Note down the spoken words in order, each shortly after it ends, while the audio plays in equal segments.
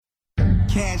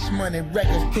Cash Money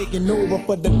Records taking over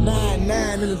for the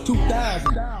 99 in the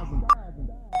 2000.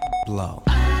 Blow.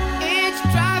 It's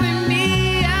driving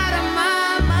me out of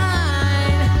my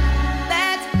mind.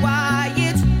 That's why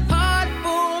it's hard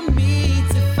for me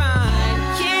to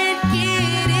find. Can't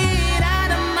get it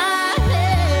out of my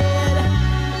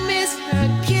head. Miss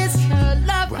her, kiss her,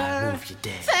 love her.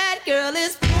 That girl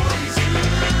is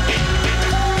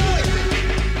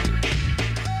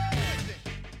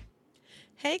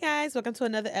Hey guys, welcome to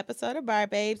another episode of Bar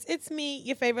Babes. It's me,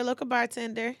 your favorite local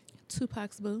bartender,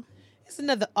 Tupac's boo. It's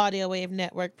another Audio Wave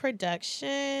Network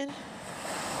production.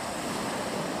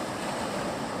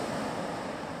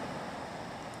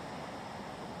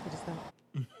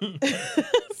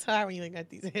 Sorry when you ain't got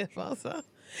these headphones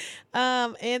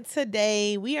on. And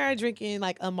today we are drinking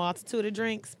like a multitude of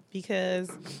drinks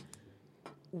because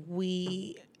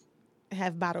we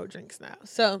have bottled drinks now.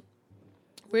 So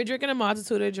we're drinking a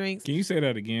multitude of drinks. Can you say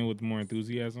that again with more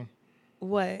enthusiasm?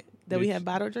 What? That we have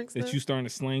bottled drinks now? That you starting to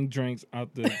sling drinks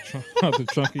out the out the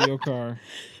trunk of your car.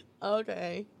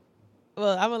 Okay.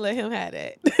 Well, I'm going to let him have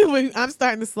that. I'm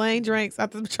starting to slang drinks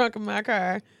out the trunk of my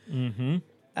car. Mm-hmm.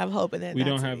 I'm hoping that we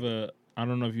don't have I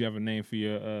don't know if you have a name for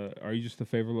your, are you just a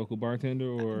favorite local bartender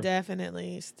or?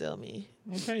 Definitely still me.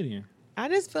 Okay then. I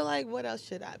just feel like, what else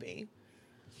should I be?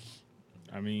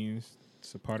 I mean,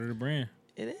 it's a part of the brand.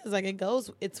 It is. Like,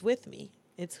 it's with me.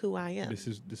 It's who I am. This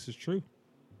is true.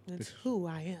 It's who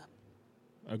I am.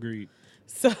 Agreed.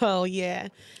 So yeah.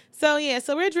 So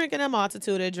we're drinking a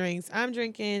multitude of drinks. I'm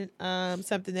drinking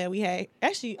something that we had.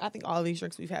 Actually, I think all of these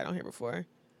drinks we've had on here before.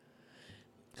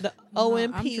 The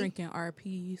OMP. I'm drinking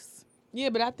RPs.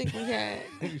 Yeah, but I think we had.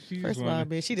 First of all,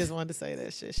 bitch, she just wanted to say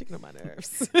that shit. She can on my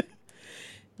nerves.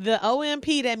 The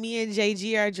OMP that me and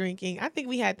JG are drinking, I think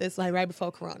we had this like right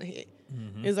before Corona hit.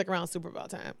 Mm-hmm. It was like around Super Bowl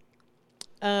time.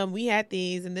 We had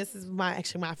these, and this is my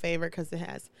favorite because it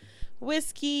has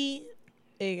whiskey,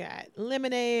 it got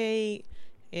lemonade,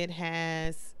 it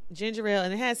has ginger ale,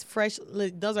 and it has fresh.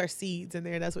 Those are seeds in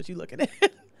there. That's what you're looking at.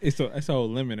 It's a whole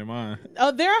lemon in mine.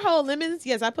 Oh, there are whole lemons.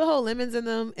 Yes, I put whole lemons in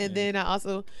them, and then I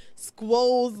also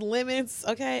squoze lemons.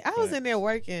 Okay, I was in there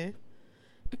working,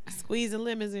 squeezing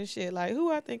lemons and shit. Like,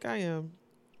 who I think I am.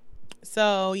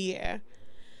 So yeah,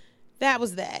 that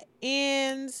was that.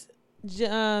 And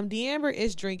D'Amber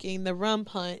is drinking the rum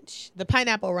punch, the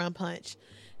pineapple rum punch,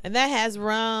 and that has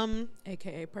rum,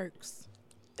 aka perks.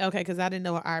 Okay, because I didn't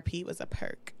know an RP was a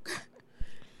perk,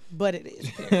 but it is.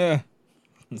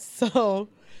 So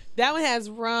that one has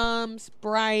rum,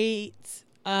 Sprite,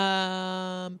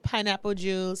 pineapple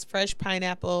juice, fresh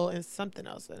pineapple, and something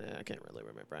else in it. I can't really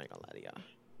remember. I ain't gonna lie to y'all.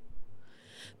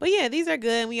 But yeah, these are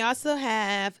good. And we also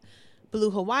have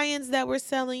Blue Hawaiians that we're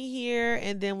selling here,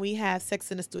 and then we have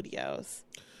Sex in the Studios.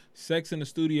 Sex in the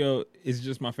Studio is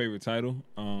just my favorite title,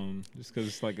 just because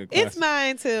it's like a classic. It's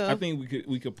mine too. I think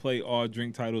we could play all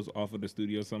drink titles off of the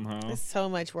studio somehow. It's so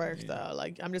much work though.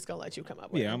 Like, I'm just gonna let you come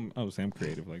up with it. I would say I'm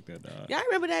creative like that, dog. Y'all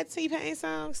remember that T-Pain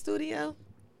song, Studio?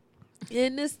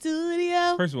 In the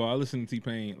studio. First of all, I listen to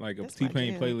T-Pain like a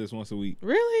T-Pain playlist once a week.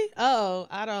 Really? Oh,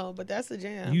 I don't, but that's a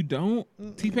jam. You don't?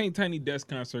 Mm-mm. T-Pain Tiny Desk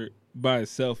concert by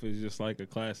itself is just like a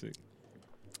classic.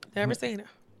 Never seen it.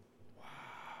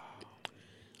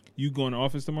 You going to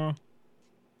office tomorrow?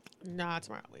 Nah,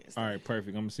 tomorrow Wednesday. All right,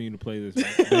 perfect. I'm gonna see you to play this.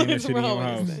 Bang that shit in your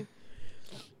house.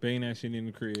 Bang that shit in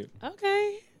the crib.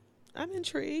 Okay, I'm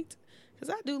intrigued because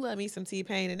I do love me some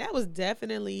T-Pain, and that was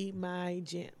definitely my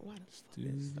jam. Why the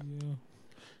fuck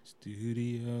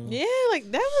Studio. Yeah,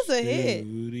 like that was a hit.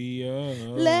 Studio.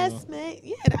 Let's make.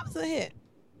 Yeah, that was a hit.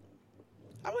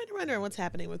 I wonder what's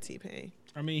happening with T-Pain.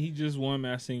 I mean, he just won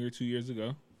Masked Singer 2 years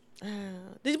ago.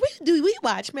 Did we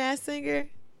watch Masked Singer?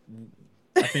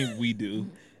 I think we do.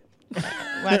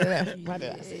 Why did I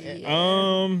say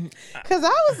that? Because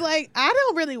I was like,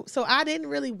 I didn't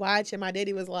really watch, and my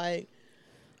daddy was like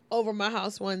over my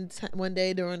house one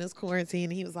day during this quarantine,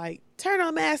 and he was like, turn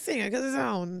on Masked Singer because it's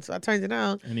on. So I turned it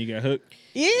on, and he got hooked.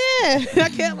 Yeah, I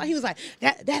kept. He was like,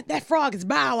 that frog is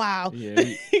Bow Wow. Yeah,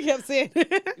 he kept saying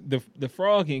the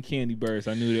frog and Candy Burst.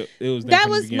 I knew that it was that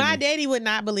was my daddy would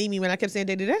not believe me when I kept saying,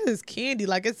 Daddy, that is candy.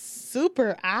 Like, it's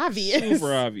super obvious.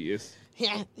 Super obvious.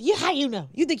 Yeah, how you know?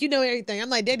 You think you know everything? I'm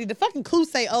like, Daddy, the fucking clue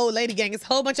say old lady gang. It's a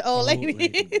whole bunch of old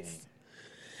ladies.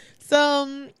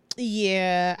 So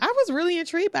yeah, I was really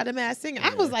intrigued by the Masked Singer.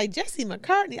 I was like, Jesse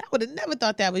McCartney. I would have never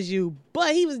thought that was you,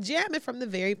 but he was jamming from the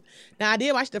very. Now I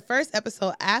did watch the first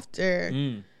episode after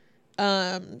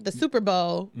the Super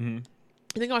Bowl. Mm-hmm.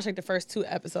 I think I watched like the first 2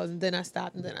 episodes, and then I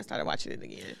stopped, and then I started watching it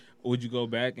again. Would you go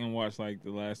back and watch like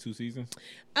the last 2 seasons?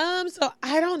 So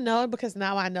I don't know because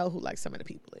now I know who like some of the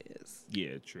people is.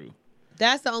 Yeah, true.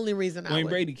 That's the only reason I Wayne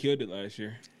would. Brady killed it last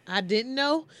year. I didn't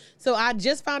know. So I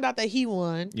just found out that he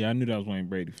won. Yeah, I knew that was Wayne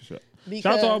Brady for sure. Because,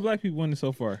 Shout out to all black people winning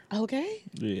so far. Okay.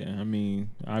 Yeah, I mean,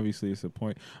 obviously it's a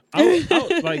point.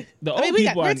 Like the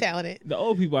old We're talented. The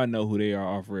old people I know who they are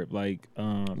off rip. Like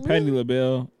Patti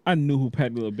LaBelle. I knew who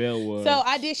Patti LaBelle was. So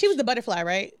I did. She was the butterfly,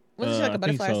 right? Wasn't she like a I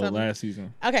think butterfly or so, something? last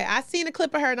season. Okay, I seen a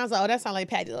clip of her and I was like, oh, that sounds like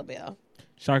Patti LaBelle.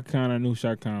 Shaka Khan, I knew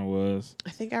Shaka Khan was.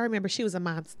 I think I remember she was a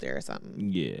monster or something.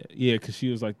 Yeah, because she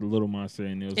was like the little monster,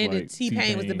 and it was And like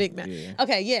T-Pain was the big man. Yeah.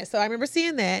 Okay, yeah. So I remember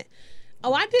seeing that.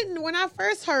 Oh, I didn't. When I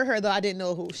first heard her, though, I didn't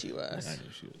know who she was. I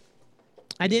knew she was.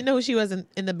 I didn't know who she was in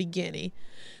the beginning.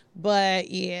 But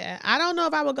yeah, I don't know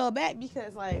if I would go back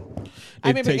because like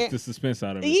It takes the suspense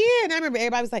out of it. Yeah, and I remember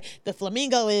everybody was like, the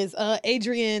flamingo is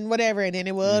Adrian, whatever, and then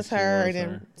it was her, and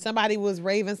then somebody was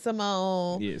Raven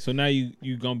Simone. Yeah, so now you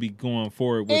gonna be going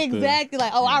forward with Exactly,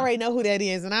 like, oh, I already know who that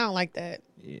is, and I don't like that.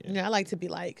 Yeah. You know, I like to be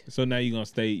like. So now you gonna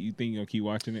stay? You think you gonna keep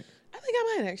watching it? I think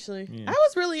I might actually. Yeah. I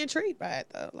was really intrigued by it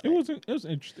though. Like, It's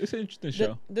an interesting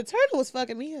show. the turtle was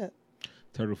fucking me up.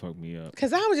 Turtle fucked me up.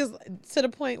 Cause I was just to the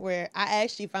point where I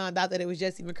actually found out that it was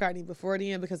Jesse McCartney before the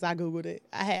end because I googled it.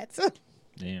 I had to.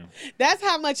 Damn. That's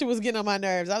how much it was getting on my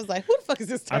nerves. I was like, who the fuck is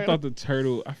this turtle? I thought the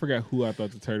turtle. I forgot who I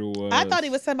thought the turtle was. I thought he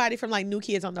was somebody from like New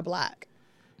Kids on the Block.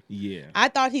 Yeah. I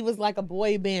thought he was like a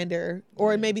boy bander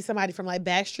or maybe somebody from like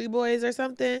Backstreet Boys or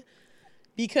something.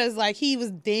 Because like he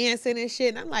was dancing and shit.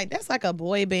 And I'm like, that's like a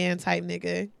boy band type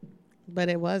nigga. But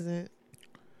it wasn't.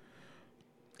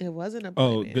 It wasn't a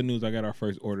boy band. Good news. I got our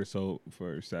first order sold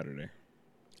for Saturday.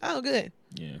 Oh, good.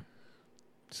 Yeah.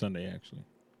 Sunday, actually.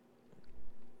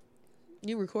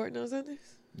 You recording on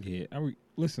Sundays? Yeah.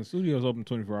 Listen, studios open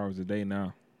 24 hours a day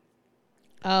now.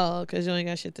 Oh, because you ain't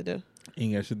got shit to do.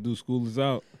 Ain't got shit to do. School is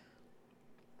out.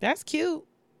 That's cute.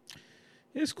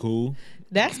 It's cool.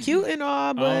 That's cute and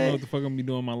all, but I don't know what the fuck I'm gonna be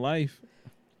doing in my life.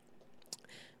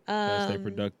 Gotta stay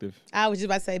productive. I was just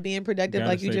about to say being productive, Gotta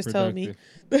like you stay just told me.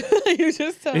 productive. You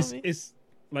just told me. It's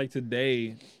like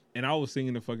today, and I was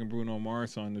singing the fucking Bruno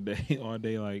Mars song today all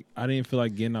day. Like I didn't feel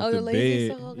like getting out the the lazy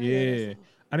bed. song? I love that Yeah, song.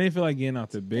 I didn't feel like getting out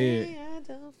the bed. Hey, I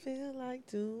don't feel like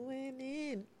doing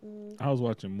it. I was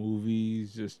watching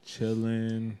movies, just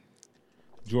chilling.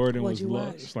 Jordan What'd was you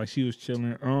watch? it's like she was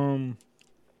chilling.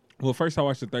 Well, first I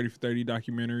watched the 30 for 30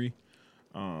 documentary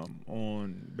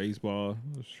on baseball.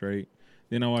 It was straight.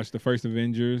 Then I watched the first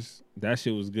Avengers. That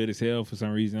shit was good as hell for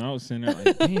some reason. I was sitting there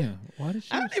like, damn, why did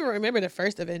she? I don't even remember the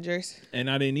first Avengers. And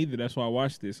I didn't either. That's why I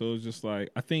watched it. So it was just like,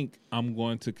 I think I'm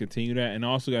going to continue that. And I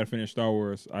also got to finish Star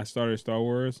Wars. I started Star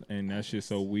Wars, and that shit's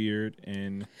so weird.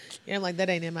 And Yeah, I'm like, that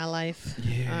ain't in my life.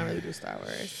 Yeah. I don't really do Star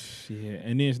Wars. yeah.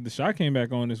 And then the Shot came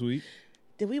back on this week.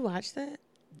 Did we watch that?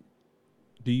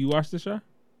 Do you watch the Shot?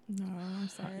 No, I'm You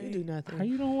sorry. do nothing. How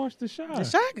you don't watch the Shot? The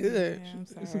shot good. Yeah, I'm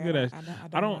sorry. It's a good ass.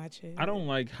 I don't watch it. I don't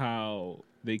like how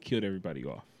they killed everybody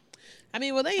off. I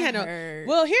mean, well, they ain't had no. heard.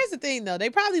 Well, here's the thing, though. They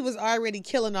probably was already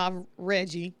killing off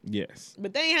Reggie, Yes.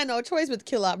 but they ain't had no choice but to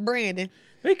kill off Brandon.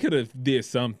 They could have did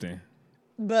something.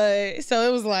 But so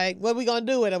it was like, what we gonna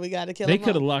do with him? We got to kill They him.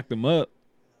 could have off. locked him up.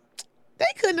 They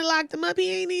couldn't have locked him up.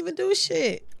 He ain't even do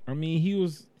shit. I mean, he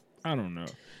was. I don't know.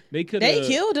 They could have. They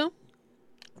killed him.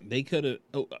 They could have.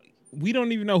 Oh, we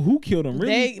don't even know who killed him.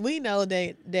 Really? We know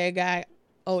that guy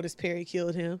Otis Perry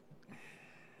killed him.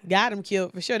 Got him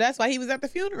killed for sure. That's why he was at the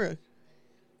funeral.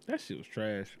 That shit was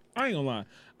trash. I ain't gonna lie.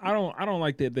 I don't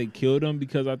like that they killed him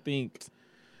because I think.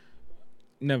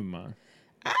 Never mind.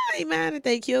 I ain't mad that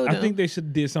they killed him. I think they should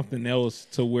have did something else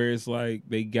to where it's like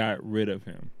they got rid of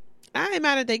him. I ain't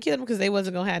mad that they killed him because they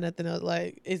wasn't gonna have nothing else.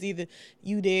 Like it's either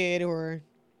you dead or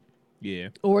Yeah.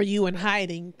 you in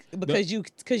hiding because you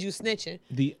snitching.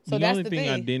 The So the that's only the thing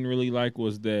I thing. didn't really like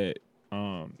was that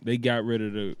they got rid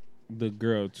of the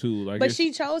girl too. Like, But it's-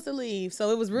 she chose to leave, so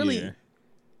it was really yeah.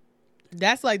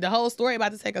 that's like the whole story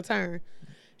about to take a turn.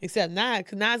 Except now,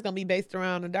 because now it's gonna be based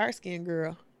around a dark skinned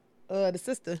girl, the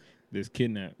sister. this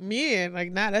kidnapped Yeah,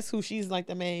 like now that's who she's like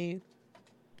the main.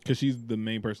 because she's the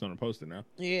main person on the poster now.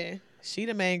 Yeah, she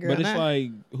the main girl. But it's now. like,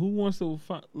 who wants to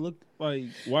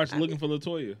watch Looking for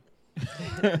Latoya?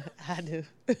 I do.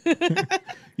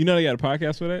 You know they got a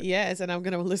podcast for that. Yes, and I'm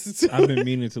gonna listen to. I've been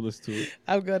meaning to listen to it.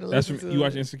 I'm gonna That's listen from, to. you it.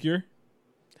 watch Insecure?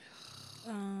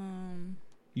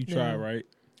 You tried, No. right?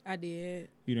 I did.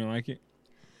 You didn't like it?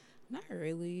 Not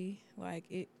really. Like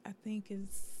it. I think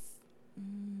it's.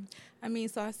 I mean,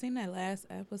 so I seen that last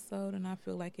episode, and I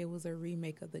feel like it was a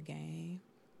remake of the game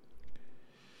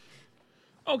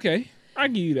Okay, I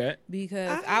give you that.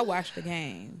 because I watched the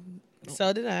game,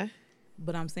 So did I.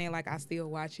 but I'm saying like I still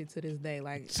watch it to this day.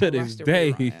 Like To I this watch the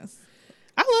day. reruns.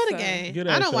 I I love the So- game. Good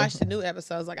I ass don't show. watch the new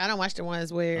episodes. Like I don't watch the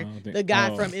ones where I don't think- the guy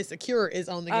oh. from Insecure is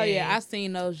on the game. Oh yeah, I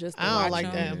seen those just to I don't watch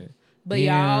like them. them. But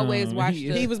yeah, I always Damn, watch he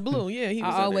the. He was blue. Yeah, he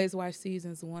was. I in it. always watch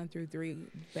seasons 1 through 3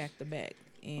 back to back,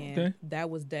 and Okay. that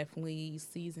was definitely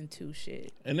season 2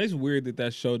 shit. And it's weird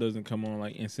that show doesn't come on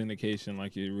like in syndication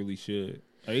like it really should.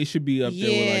 Like, it should be up there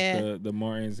Yeah. with like the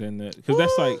Martins and the because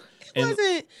that's like It and-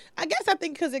 wasn't. I guess I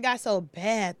think because it got so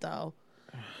bad though.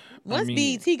 Once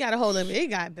mean- BET got a hold of it, it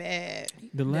got bad.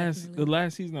 the Definitely.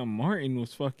 last season of Martin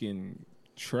was fucking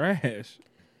trash.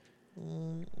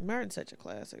 Martin's such a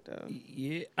classic though.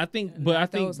 Yeah, I think, but I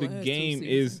think those the last two game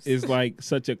is seasons. like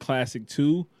such a classic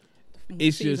too.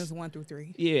 It's Seasons just 1 through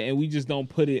 3. yeah, and we just don't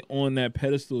put it on that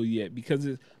pedestal yet because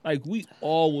it's like we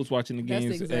all was watching the That's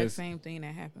games the exact as same thing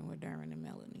that happened with Darren and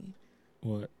Melanie.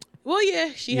 what Well,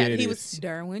 yeah, she Yeah, had. it He is. was.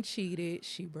 Darwin cheated.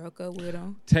 She broke up with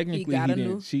him. technically he, got a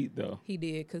didn't new- cheat though. He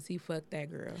did because he fucked that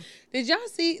girl. Did y'all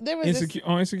see? There was this.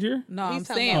 Insecure, Insecure. No, He's I'm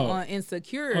talking saying about- on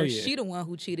Insecure, Oh, yeah. she the one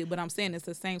who cheated. But I'm saying it's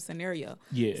the same scenario.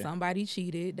 Yeah. Somebody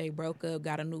cheated. They broke up,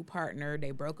 got a new partner.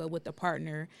 They broke up with the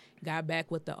partner, got back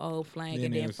with the old flank, Then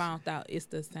and it then was- found out it's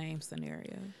the same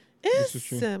scenario. It's is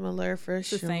true. similar for It's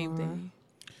sure. the same thing.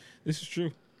 This is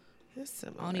true. It's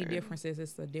similar. Only difference is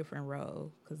it's a different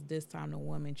role because this time the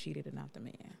woman cheated and not the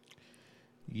man.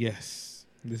 Yes,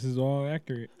 this is all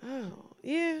accurate. Oh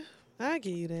yeah, I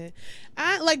give you that.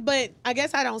 I like, but I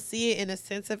guess I don't see it in a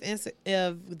sense of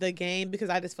of the game because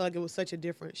I just feel like it was such a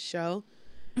different show.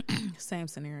 Same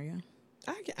scenario.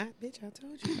 Bitch, I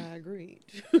told you I agreed.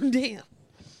 Damn.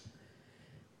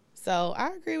 So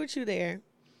I agree with you there,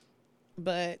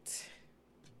 but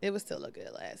it was still a good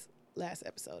last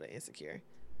episode of Insecure.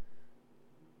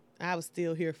 I was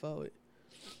still here for it,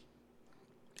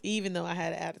 even though I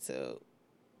had an attitude,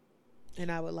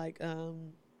 and I would like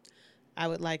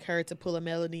her to pull a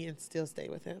Melanie and still stay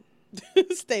with him.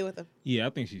 Stay with him. Yeah,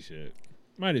 I think she should.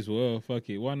 Might as well. Fuck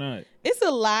it. Why not? It's a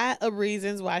lot of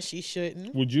reasons why she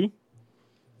shouldn't. Would you?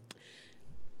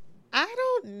 I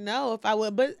don't know if I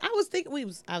would, but I was thinking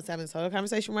I was having this whole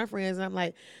conversation with my friends, and I'm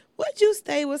like, would you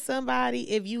stay with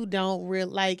somebody if you don't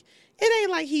really like? It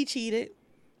ain't like he cheated.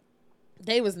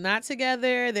 They was not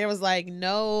together. There was like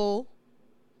no,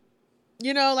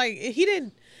 like he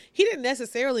didn't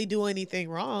necessarily do anything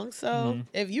wrong. So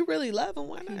if you really love him,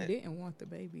 why He not? didn't want the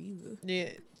baby either.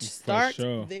 Yeah, start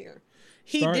sure. there.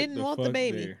 He Start didn't want the fuck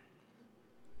baby. there.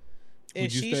 If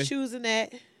Would you she's stay? choosing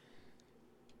that,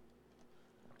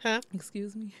 huh?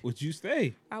 Excuse me. Would you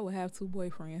stay? I would have 2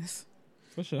 boyfriends.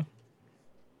 For sure.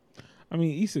 I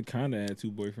mean, Issa kind of had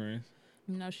 2 boyfriends.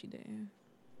 No, she didn't.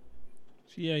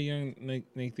 She had young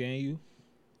Nathaniel.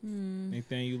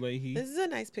 Nathaniel Leahy. This is a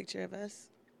nice picture of us.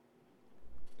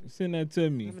 Send that to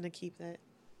me. I'm gonna keep that.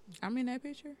 I'm in that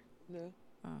picture. No.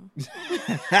 Oh.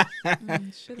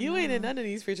 Should've You ain't in known. none of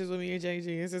these pictures with me and JG.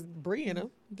 It's just Bree in them.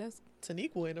 That's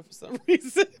Taniqua in them for some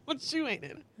reason. But you ain't in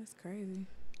them. that's crazy.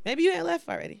 Maybe you ain't left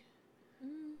already.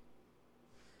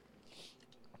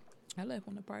 I left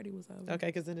when the party was over. Okay,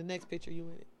 because in the next picture you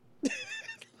in it.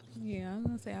 Yeah, I was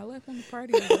gonna say I left when the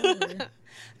party was over.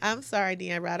 I'm sorry,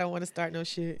 Deanna. I don't want to start no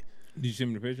shit. Did you send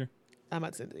me the picture? I'm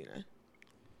about to send it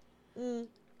to you.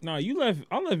 No, you left.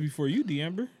 I left before you,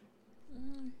 D'Amber.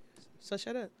 So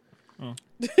shut up. Oh.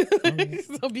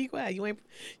 So be quiet.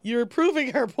 You're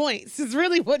proving her points. Is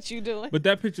really what you doing. But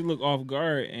that picture looked off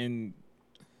guard, and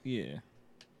yeah.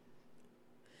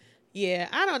 Yeah,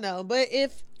 I don't know. But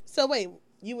wait,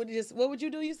 you would just, what would you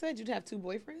do? You said you'd have 2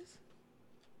 boyfriends?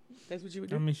 That's what you would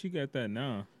do? I mean, she got that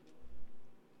now.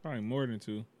 Probably more than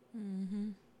 2. Mm-hmm.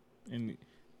 And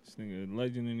this nigga, a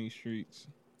legend in these streets.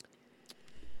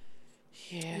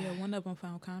 Yeah. Yeah, one of them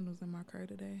found condoms in my car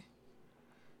today.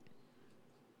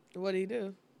 What did he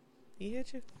do? He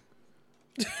hit you?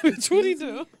 What did he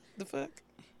do? The fuck?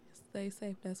 Stay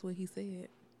safe. That's what he said.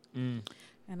 Mm.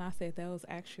 And I said that was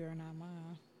actually or not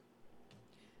mine.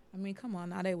 I mean, come on.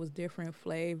 Now there was different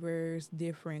flavors,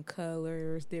 different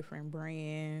colors, different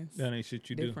brands, That ain't shit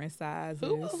you do. different sizes.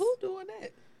 Who doing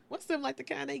that? What's them like the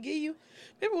kind they give you?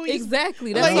 Remember when you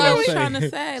Exactly. Like, That's you what I know was what I'm trying to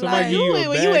saying? say. Somebody Like, give you a in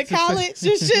when you bag in to say- college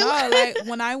and shit? no, like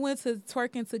when I went to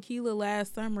Twerking Tequila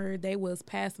last summer, they was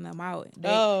passing them out.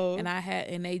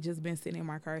 And they just been sitting in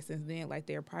my car since then. Like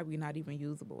they're probably not even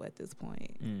usable at this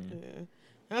point. Yeah.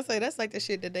 I say that's like the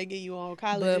shit that they give you on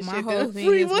college. But and my shit, whole the thing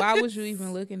free is, why ones. was you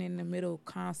even looking in the middle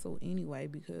console anyway?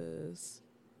 Because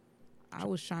I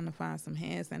was trying to find some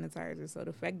hand sanitizer. So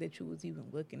the fact that you was even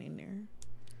looking in there,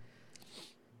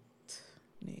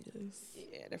 niggas.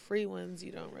 Yeah, the free ones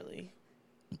you don't really.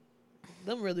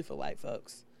 Them really for white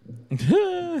folks.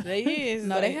 They is.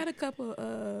 No, like, they had a couple.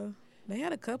 They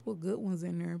had a couple good ones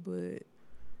in there, but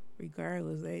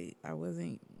regardless, I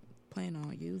wasn't planning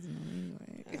on using them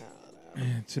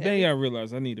anyway. Today I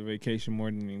realized I need a vacation more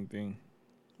than anything.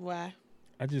 Why?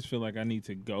 I just feel like I need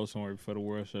to go somewhere before the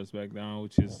world shuts back down,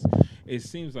 it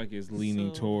seems like it's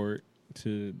leaning toward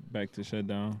back to shut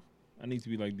down. I need to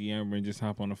be like D'Amber and just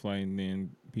hop on a flight and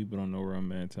then people don't know where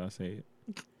I'm at until I say it.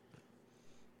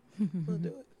 We'll do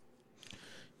it.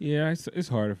 Yeah, it's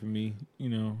harder for me. You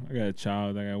know, I got a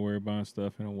child I got to worry about and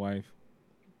stuff and a wife.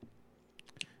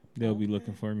 They'll be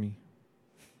looking for me.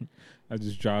 I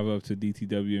just drive up to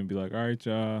DTW and be like, all right,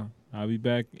 y'all, I'll be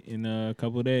back in a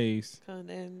couple of days. And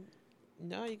then,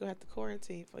 no, you're going to have to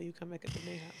quarantine before you come back up in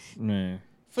their house. Man.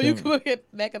 Before you come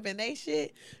back up in their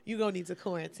shit, you going to need to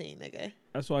quarantine, nigga.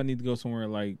 That's why I need to go somewhere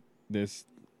like this,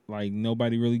 like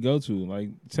nobody really go to. Like,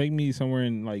 take me somewhere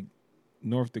in like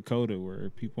North Dakota where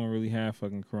people don't really have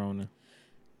fucking corona.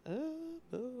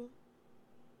 Boo.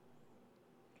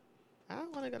 I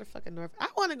don't want to go to fucking North. I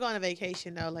want to go on a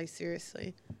vacation though. Like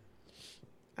seriously,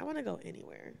 I want to go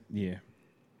anywhere. Yeah,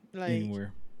 like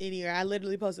anywhere. I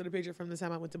literally posted a picture from the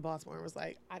time I went to Baltimore and was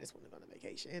like, I just want to go on a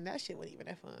vacation, and that shit wasn't even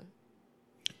that fun.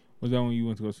 Was that when you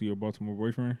went to go see your Baltimore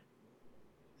boyfriend?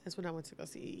 That's when I went to go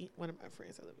see one of my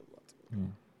friends that live in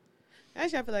Baltimore.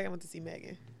 Actually, I feel like I went to see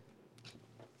Megan.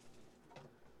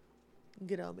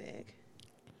 Good old Meg.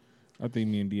 I think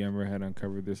me and D'Amber had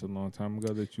uncovered this a long time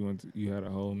ago that you had a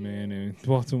whole man in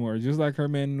Baltimore, just like her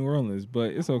man in New Orleans.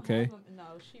 But it's okay.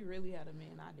 No, she really had a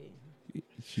man. I didn't.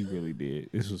 She really did.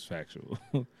 This was factual.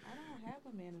 I don't have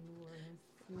a man in New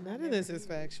Orleans. None of this is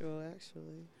factual,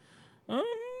 actually.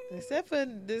 Except for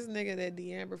this nigga that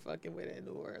D'Amber fucking with in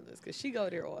New Orleans, because she go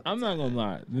there all the time. I'm not gonna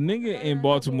lie. The nigga in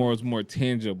Baltimore is more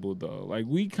tangible though. Like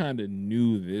we kind of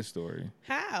knew this story.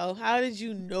 How? How did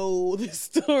you know this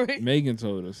story? Megan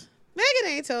told us.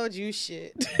 Megan ain't told you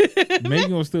shit.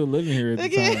 Megan was still living here at the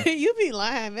time. You be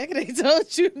lying. Megan ain't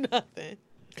told you nothing.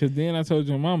 Cause then I told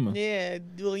your mama. Yeah,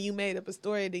 well, you made up a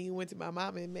story, then you went to my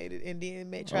mama and made it, and then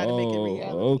tried to make it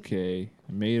reality. Okay,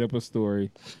 made up a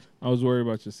story. I was worried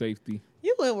about your safety.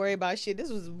 You wouldn't worry about shit.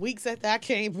 This was weeks after I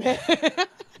came back.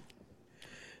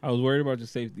 I was worried about your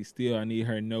safety. Still, I need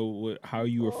her to know how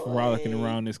you were frolicking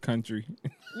around this country.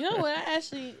 You know what?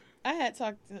 I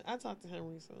talked to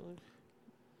him recently.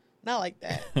 Not like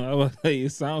that. I was like,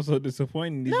 it sounds so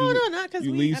disappointing. No, not because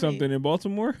you leave something in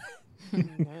Baltimore.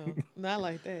 No, not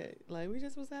like that. Like we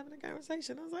just was having a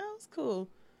conversation. I was like, oh, it's cool.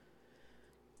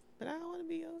 But I don't want to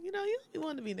be, you don't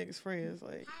want to be niggas' friends.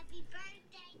 Like, happy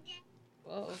birthday,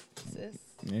 whoa, sis.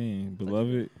 Man,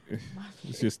 beloved,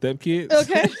 it's your stepkids.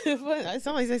 Okay, it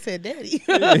sounds like they said daddy.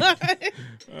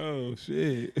 Oh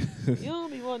shit. You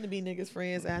don't be wanting to be niggas'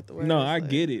 friends afterwards. No, I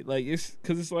get it. Like it's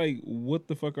because it's like, what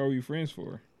the fuck are we friends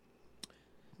for?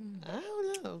 I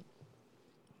don't know.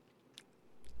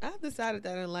 I've decided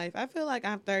that in life. I feel like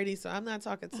I'm 30, so I'm not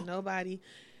talking to nobody.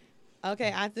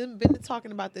 Okay, I've been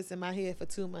talking about this in my head for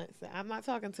 2 months. I'm not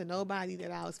talking to nobody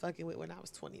that I was fucking with when I was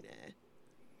 29.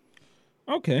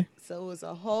 Okay. So it's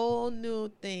a whole new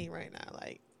thing right now.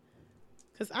 Like,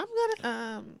 cause I'm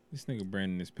gonna This nigga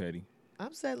Brandon is petty.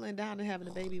 I'm settling down and having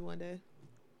a baby one day.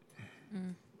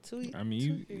 2 years. I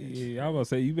mean, 2 years. yeah, I was about to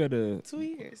say you better. 2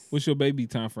 years. What's your baby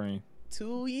time frame?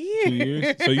 2 years. 2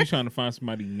 years. So you trying to find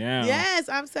somebody now? Yes,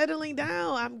 I'm settling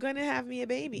down. I'm gonna have me a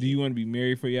baby. Do you want to be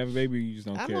married before you have a baby, or you just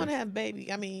don't care? I'm gonna have a baby.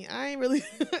 I mean, I ain't really.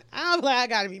 I don't like I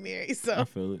gotta be married. So I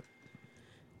feel it.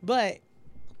 But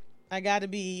I gotta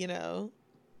be, This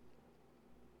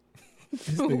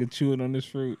nigga chewing on this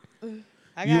fruit.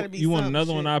 I gotta be. You want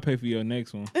another shit. one? I'll pay for your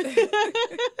next one.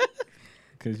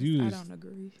 Cause you. I don't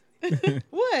agree.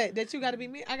 What? That you gotta be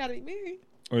married? I gotta be married.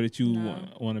 Or that you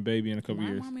want a baby in a couple My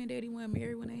years. mom and daddy weren't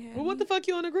married when they had Well, what me. the fuck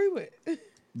you don't agree with?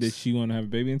 Did she want to have a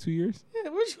baby in 2 years? Yeah,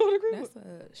 what you don't agree That's with?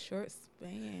 a short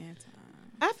span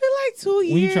time. I feel like 2 When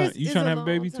you years. you is trying to a have a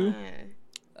baby long too? time.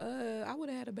 I would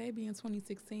have had a baby in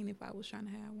 2016 if I was trying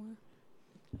to have one.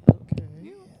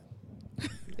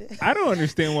 Okay. I don't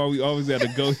understand why we always got to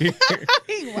go here.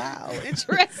 Wow,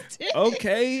 interesting.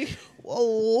 Okay.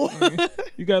 Whoa.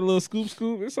 You got a little scoop.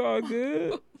 It's all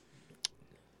good.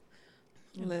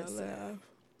 Listen,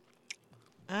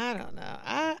 I don't know.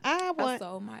 I I want.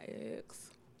 sold my eggs.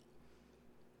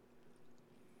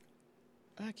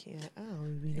 I can't. I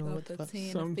don't even They know go what the for fuck. 10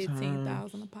 to Sometimes.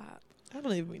 15,000 a pop. I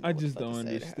don't even know. I what just the fuck don't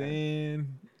to say to her.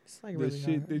 understand It's like the really shit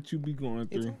hard. that you be going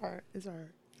It's through. hard. It's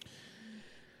hard.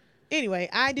 Anyway,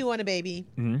 I do want a baby.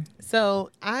 Mhm. So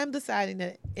I'm deciding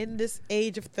that in this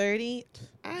age of 30,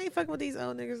 I ain't fucking with these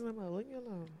old niggas no more. Leave me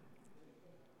alone.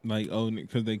 Like, oh,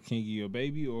 because they can't give you a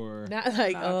baby, or Not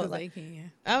like Nah, oh, 'cause like they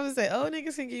can. I would say old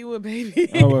niggas can give you a baby.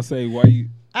 I was say why you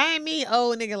I ain't mean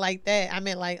old nigga like that. I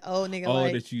meant like old nigga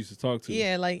like that you used to talk to.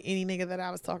 yeah, like any nigga that I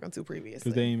was talking to previously.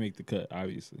 Because they ain't make the cut,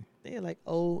 obviously. They're like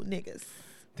old niggas.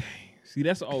 See,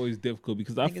 that's always difficult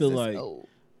because I Niggas feel that's like old.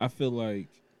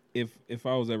 if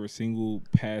I was ever single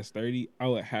past 30, I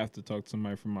would have to talk to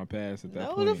somebody from my past at that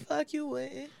No, point. the fuck you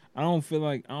wouldn't. I don't feel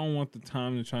like I don't want the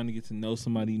time to trying to get to know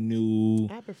somebody new.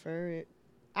 I prefer it.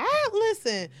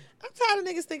 Listen. I'm tired of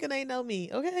niggas thinking they know me.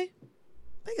 Okay,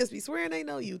 niggas be swearing they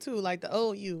know you too, like the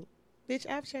old you. Bitch,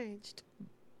 I've changed.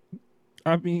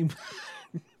 I mean,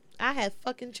 I have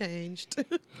fucking changed.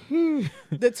 The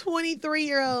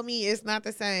 23-year-old me is not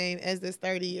the same as this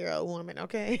 30-year-old woman.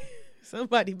 Okay,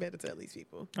 somebody better tell these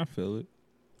people. I feel it.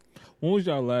 When was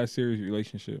y'all last serious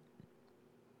relationship?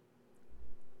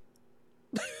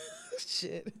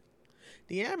 Shit,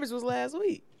 the Ambers was last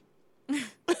week.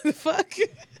 The fuck,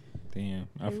 Damn,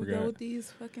 I Here we go forgot. with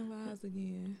these fucking lies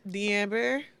again. the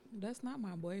Amber. That's not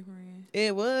my boyfriend.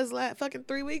 It was like fucking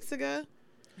 3 weeks ago.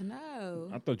 No.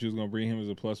 I thought you was gonna bring him as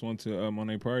a +1 to on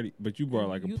their party, but you brought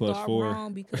like a You +4. thought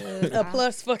wrong because A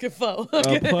plus fucking 4. A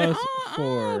Okay.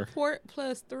 +4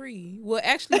 +3. Well,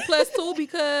 actually +2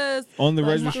 because on the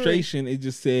Plus registration. It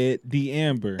just said the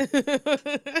Amber.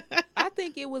 I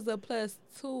think it was a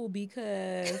 +2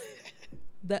 because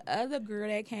the other girl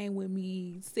that came with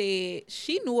me said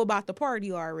she knew about the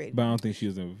party already. But I don't think she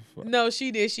was in. No,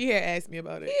 she did. She had asked me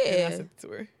about it. And I Yeah. sent it to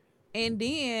her. And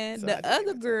then So I the just other gave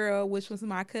it to girl, which was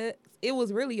my cut, it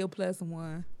was really a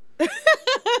 +1.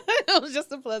 It was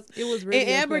just a plus. It was really And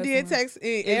Amber a did +1. text.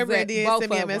 And Amber Exact- did both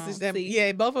send me a of 'em. message. That, See?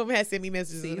 yeah, both of them had sent me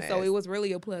messages. See, and so it asked. was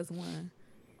really a +1.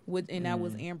 And that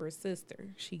was Amber's sister.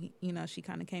 She, she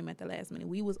kind of came at the last minute.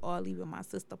 We was all leaving my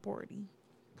sister party,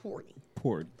 Poor.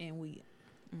 and we.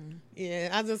 Yeah,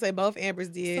 I was gonna say both Ambers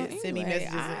did So send me anyway,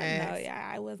 messages and I asked. know,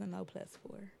 yeah, I wasn't no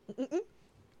 +4.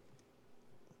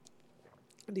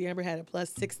 The Amber had a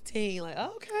 +16. Like,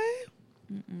 okay.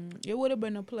 It would have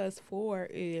been a +4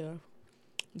 if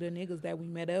the niggas that we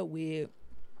met up with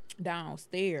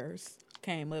downstairs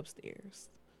came upstairs.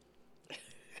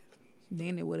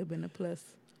 Then it would have been a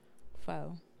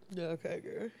 +4. Yeah, okay,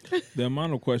 girl. The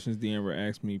amount of questions the Amber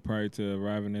asked me prior to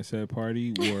arriving at said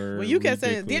party were. Well, you kept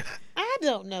saying, ridiculous. I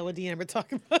don't know what the Amber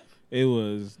talking about. It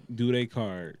was do they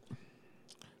card.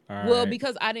 All Well, right.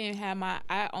 because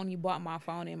I only bought my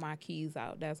phone and my keys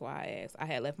out. That's why I asked. I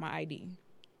had left my ID.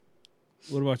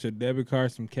 What about your debit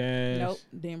card, some cash? Nope,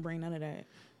 didn't bring none of that.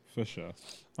 For sure.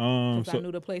 Because I So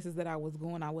knew the places that I was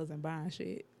going, I wasn't buying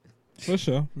shit. for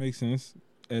sure, makes sense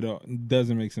at all.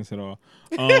 Doesn't make sense at all.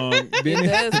 It Then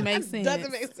does make sense.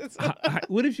 Doesn't make sense.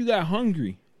 what if you got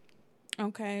hungry?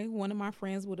 Okay, one of my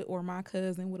friends or my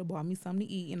cousin would have bought me something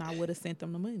to eat, and I would have sent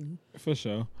them the money. For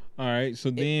sure. All right. So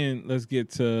then let's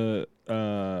get to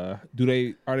are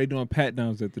they doing pat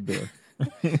downs at the door?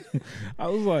 I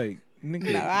was like,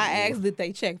 nigga. No, I asked did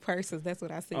they check purses. That's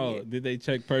what I said. Oh, did they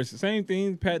check purses? Same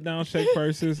thing, pat down, check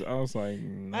purses. I was like,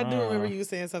 nah. I do remember you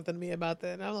saying something to me about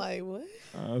that. And I'm like, what?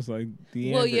 I was like,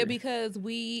 the Well, yeah, Amber. because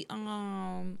we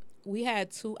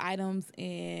had 2 items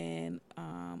in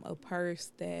a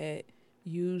purse that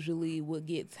usually would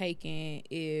get taken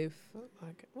if Oh my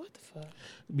God. What the fuck?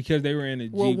 Because they were in a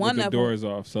Jeep Well, one with the of 'em- doors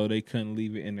off, so they couldn't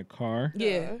leave it in the car.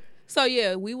 yeah. So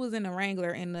yeah, we was in a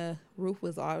Wrangler and the roof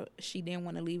was off. She didn't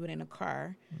want to leave it in the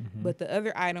car, but the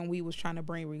other item we was trying to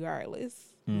bring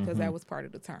regardless because that was part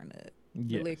of the turn up, the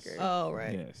Yes. liquor. Oh,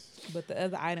 right. Yes. But the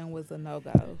other item was a no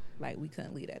go. Like we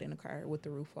couldn't leave that in the car with the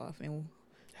roof off, and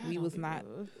we was not.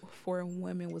 For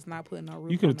women was not putting no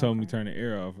roof. You could on have told no me car. turn the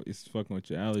air off. It's fucking with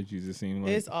your allergies. It seemed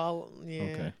like It's all, yeah.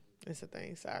 Okay. It's a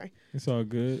thing. Sorry. It's all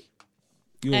good.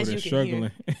 You As over there you can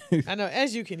hear. struggling. I know,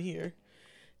 as you can hear.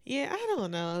 Yeah, I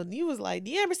don't know. You was like,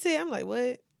 the Amber said, I'm like,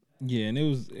 what? Yeah, and it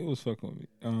was fucking with me.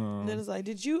 And then it's like,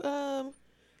 did you,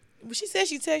 she said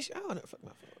she texted you. I don't know. Fuck my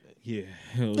phone. Yeah,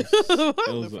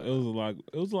 it was a lot.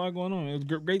 It was a lot going on. It was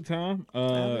a great time.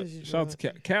 bet you Shout out to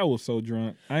Cal. Cal was so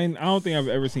drunk. I don't think I've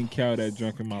ever seen Cal that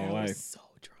drunk in my I was life. so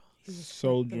drunk.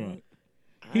 So drunk.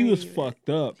 I He was ain't- fucked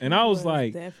up, and I was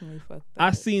like, definitely fucked up. I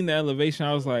seen the elevation.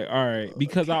 I was like, all right,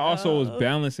 because I also was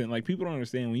balancing. Like people don't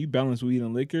understand when you balance weed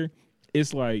and liquor,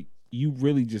 it's like you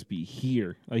really just be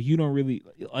here. Like you don't really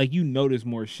like you notice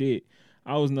more shit.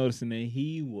 I was noticing that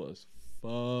he was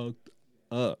fucked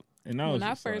up, and I was when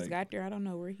I just first like, got there, I don't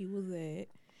know where he was at,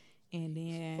 and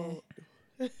then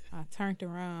I turned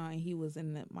around and he was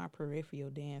in my peripheral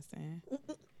dancing,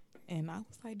 and I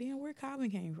was like, "Damn, where Calvin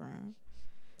came from?"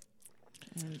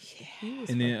 He was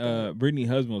And then Brittany's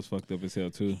husband was fucked up as hell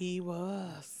too. He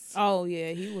was. Oh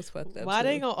yeah, he was fucked up. Why too.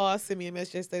 they gonna all send me a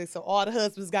message yesterday? So all the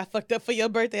husbands got fucked up for your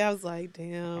birthday. I was like,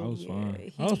 damn. I was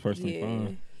fine. I was personally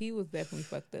fine. He was definitely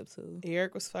fucked up too.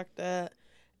 Eric was fucked up.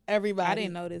 Everybody. I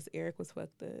didn't notice Eric was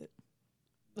fucked up.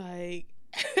 Like,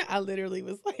 I literally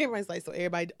was like, everybody's like, so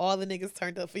everybody, all the niggas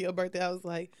turned up for your birthday. I was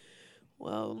like,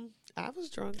 well, I was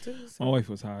drunk too. So. My wife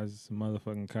was high as a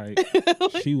motherfucking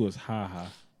kite. She was high.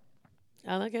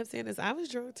 All I kept saying is I was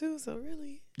drunk too. So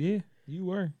really, Yeah, you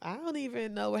were. I don't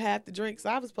even know what half the drinks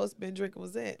I was supposed to be drinking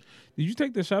was at. Did you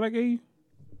take the shot I gave you?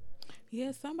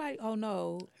 Yeah, somebody. Oh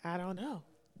no, I don't know.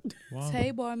 Wow.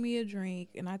 Tay bought me a drink,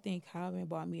 and I think Calvin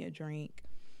bought me a drink,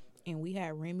 and we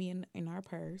had Remy in our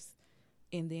purse,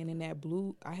 and then in that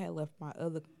blue, I had left my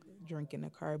other drink in the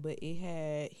car, but it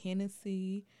had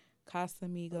Hennessy,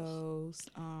 Casamigos,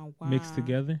 wine Mixed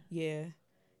together? Yeah.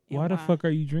 Why the fuck are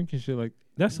you drinking shit like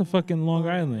that's a fucking Long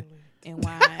Island? And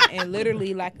wine, and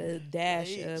literally like a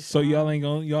dash of. So y'all ain't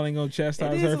gonna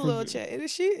chastise It is her a for little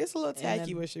it's a little tacky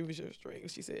then- when she was just drinking.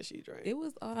 She said she drank. It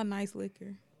was all nice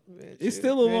liquor. It's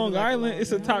still a Long Island.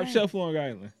 It's a top shelf Long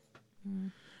Island.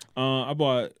 I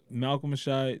bought Malcolm a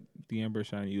shot, D'Amber a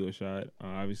shot, and you a shot.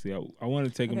 Obviously, I wanted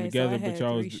to take them Okay, so together, I but had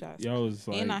y'all 3 was shots. y'all was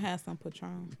like, And I had some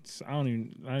Patron. I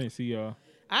didn't see y'all.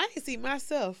 I didn't see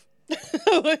myself.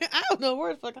 I don't know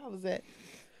where the fuck I was at.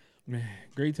 Man,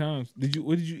 great times.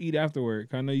 What did you eat afterward?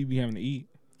 'Cause I know you be having to eat.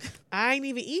 I ain't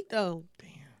even eat though.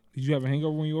 Did you have a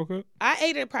hangover when you woke up? I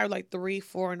ate it probably like 3,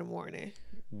 4 in the morning.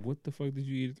 What the fuck did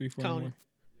you eat at 3, 4 in the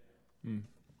Coney.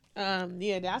 morning?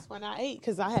 Yeah, that's when I ate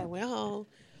because I had went home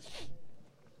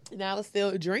and I was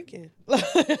still drinking.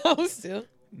 I was still.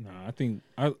 Nah, I think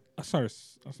I started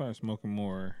smoking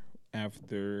more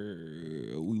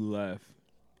after we left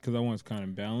because I was kind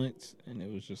of balanced, and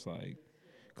it was just like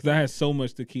because I had so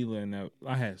much tequila in that.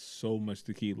 I had so much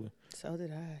tequila. So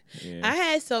did I. Yeah. I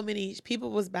had so many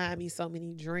people was buying me so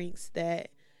many drinks that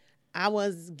I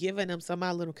was giving them. So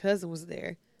my little cousin was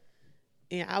there,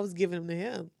 and I was giving them to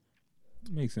him.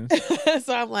 Makes sense.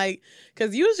 So I'm like,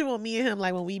 because usually when me and him,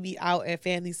 like when we be out at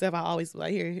family stuff, I always be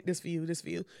like, here, this for you, this for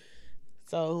you.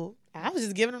 So I was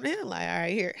just giving them to him, like, all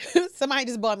right, here. Somebody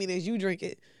just bought me this, you drink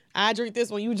it. I drink this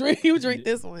one, you drink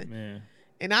this one. Man.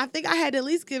 And I think I had to at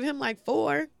least give him like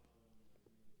 4.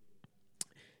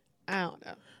 I don't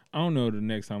know. I don't know the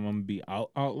next time I'm gonna be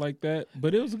out like that,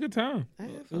 but it was a good time. I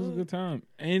had It was a fun. good time,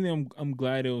 and I'm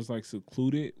glad it was like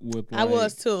secluded with. Like, I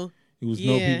was too. It was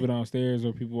no Yeah. people downstairs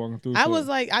or people walking through. I so- was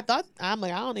like, I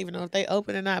don't even know if they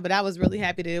open or not, but I was really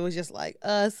happy that it was just like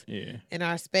us yeah, in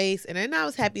our space. And then I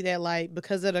was happy that like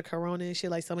because of the corona and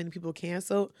shit, like so many people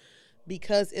canceled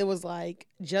because it was like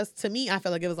just to me, I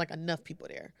felt like it was like enough people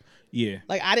there. yeah,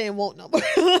 Like I didn't want no more.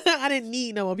 I didn't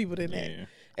need no more people than that. yeah.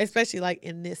 Especially like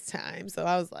in this time. So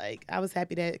I was like, I was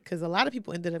happy that because a lot of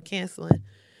people ended up canceling.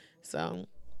 So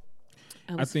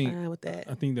I was fine with that.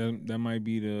 I think that might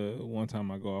be the one time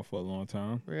I go out for a long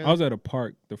time. Really? I was at a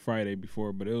park the Friday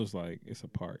before, but it was like it's a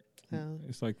park. Oh.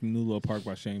 It's like the new little park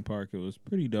by Shane Park. It was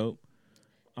pretty dope.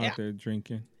 Out Yeah. there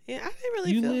drinking. Yeah, I didn't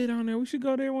really You feel live down there. We should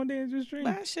go there one day and just drink.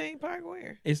 by Shane Park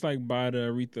where. It's like by the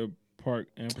Aretha Park,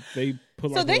 and they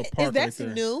put So like a they little park is that right there.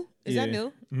 new? Is that Yeah.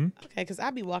 new? Mhm. Okay, because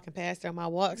I be walking past there on my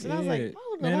walks, and I was like, Yeah. I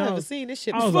don't know Man, if I I've was- seen this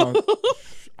shit I was before.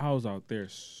 I was out there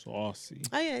saucy.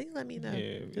 Oh yeah, you let me know.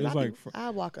 Yeah, 'Cause it was like I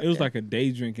walk up. It was there. like a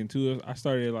day drinking too. I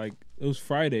started like it was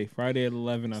Friday at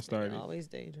 11. I started. Always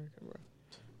day drinking, bro.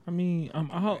 I mean, I'm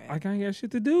out. I can't got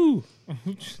shit to do.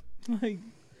 Like,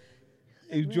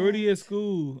 if Jordy at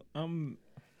school, I'm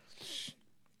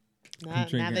Now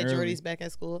drinking that early. Jordy's back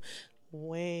at school,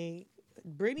 wait.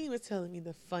 Brittany was telling me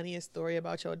the funniest story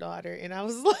about your daughter, and I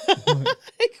was like,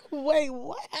 wait,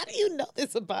 what? How do you know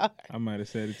this about her? I might have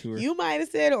said it to her. You might have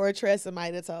said it, or Tressa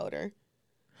might have told her.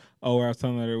 Oh, where I was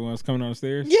telling her when I was coming down the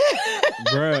stairs. Yeah.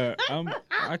 Bruh,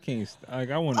 I can't.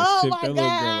 Like, I want to Oh ship my that little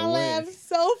God, I girl away. laughed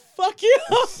so fucking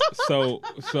hard.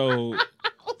 So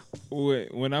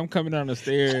when I'm coming down the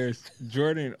stairs,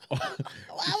 Jordan. Why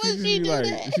would she do like,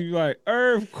 that? She be like,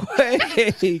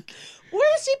 earthquake. Where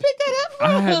did she pick that up from?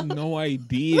 I had no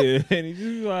idea, and he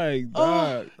just like,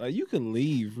 dog, like you can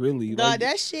leave, really. Dog, Like,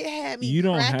 that shit had me. you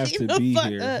don't have cracking to the be fuck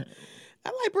here. up.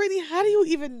 I'm like, Brittany, how do you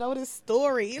even know this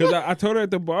story? You Because know? I told her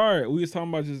at the bar, we was talking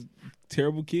about just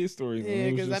terrible kid stories. and Yeah,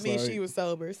 it was because I just mean, like- she was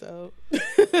sober, so.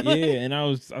 Yeah, and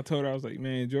I told her, I was like,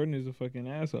 man, Jordan is a fucking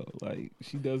asshole. Like,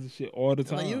 she does this shit all the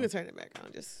time. Like, you can turn it back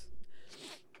on. Just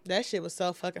that shit was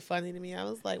so fucking funny to me. I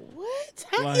was like, what?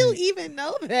 How Like- do you even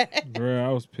know that? Bruh, I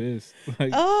was pissed.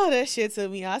 Like, Oh, that shit to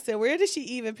me. I said, where did she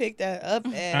even pick that up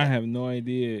at? I have no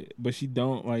idea, but she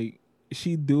don't like.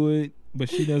 she do it, but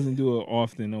she doesn't do it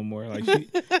often no more. Like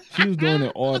she was doing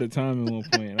it all the time at one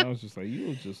point. And I was just like, you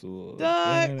was just a little.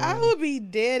 Dog, I would be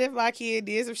dead if my kid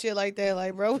did some shit like that.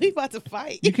 Like, bro, we about to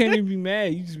fight. You can't even be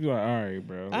mad. You just be like, all right,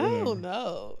 bro. I whatever. don't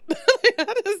know.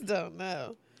 I just don't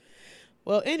know.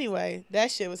 Well, anyway,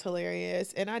 that shit was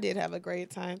hilarious, and I did have a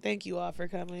great time. Thank you all for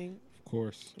coming. Of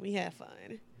course. We had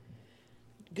fun.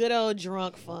 Good old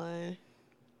drunk fun.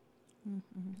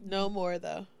 No more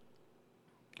though.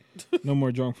 No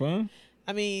more drunk fun?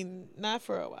 I mean, not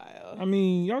for a while. I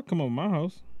mean, y'all come over my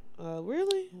house.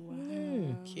 Really?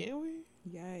 Wow. Can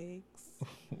we? Yikes.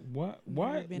 What?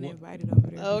 I've been invited over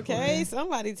there. Okay, before.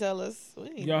 somebody tell us. We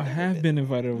ain't Y'all never have been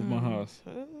invited over my house.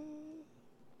 Uh,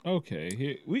 Okay,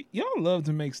 here y'all love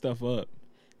to make stuff up.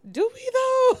 Do we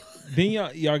though? Then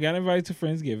y'all got invited to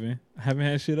Friendsgiving. I haven't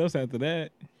had shit else after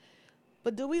that.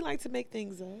 But do we like to make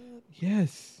things up?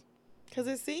 Yes. Because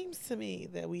it seems to me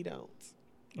that we don't.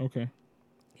 Okay.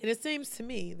 And it seems to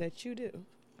me that you do.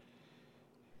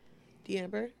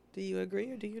 D'Amber, do you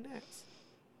agree or do you not?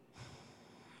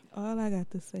 All I got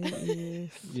to say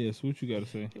is Yes. What you got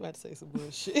to say? You about to say some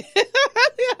bullshit.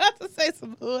 You about to say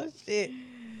some bullshit.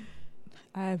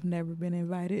 I've never been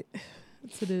invited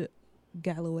to the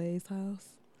Galloway's house.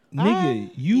 Nigga,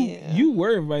 yeah. you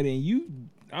were invited and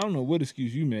I don't know what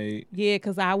excuse you made. Yeah,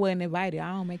 because I wasn't invited.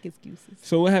 I don't make excuses.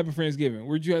 So what happened Friendsgiving?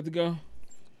 Where'd you have to go?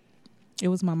 It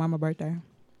was my mama's birthday.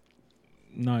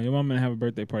 No, your mama didn't have a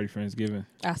birthday party Friendsgiving.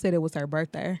 I said it was her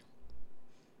birthday.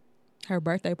 Her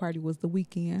birthday party was the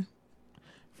weekend.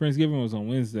 Friendsgiving was on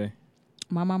Wednesday.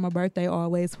 My mama's birthday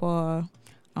always fall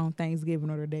on Thanksgiving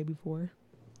or the day before.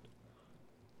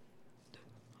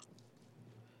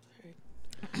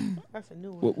 That's a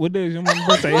new one. What day is your mama's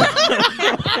birthday? Cause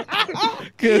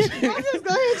I'm just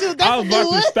gonna hit you. That's I was a new about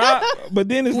one. to stop, but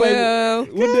then it's Well,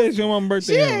 like, what day is your mama's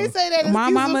birthday? She on? ain't say that. My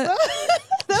excuse mama- herself.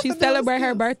 That's she a new celebrate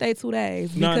her excuse. birthday 2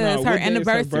 days No, because what her day is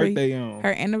anniversary. birthday on?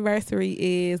 Her anniversary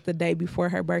is the day before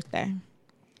her birthday.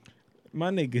 My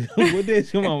nigga, what day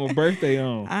is your mama's birthday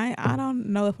on? I don't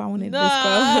know if I want to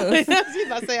Nah. disclose. She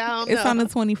about to say I don't know. It's on the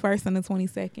 21st and the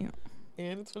 22nd.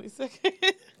 And the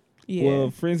 22nd. Yeah. Well,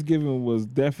 Friendsgiving was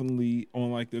definitely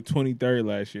on like the 23rd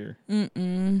last year. Mm-mm.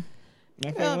 Matter of fact,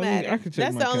 It don't let me- matter. I can check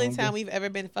That's my the only calendar. time we've ever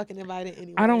been fucking invited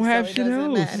anyway. I don't have so shit it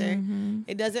doesn't else. matter. Mm-hmm.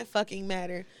 It doesn't fucking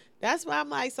matter. That's why I'm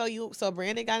like, so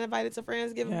Brandon got invited to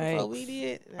Friendsgiving before we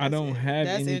did. I don't That's have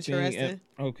That's anything. interesting.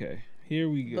 Okay, here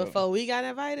we go. Before we got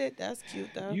invited, that's cute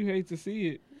though. You hate to see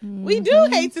it. We do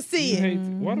hate to see You it. hate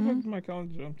why the fuck did my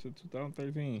calendar jump to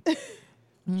 2013?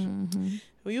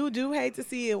 You do hate to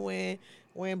see it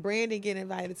when Brandon get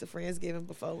invited to Friendsgiving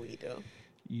before we do.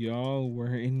 Y'all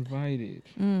were invited.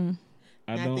 I Not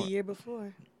don't. the year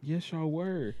before. Yes, y'all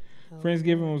were. Oh,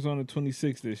 Friendsgiving was on the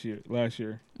 26th last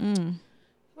year.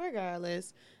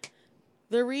 Regardless,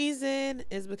 the reason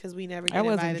is because we never I get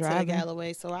wasn't invited to the driving.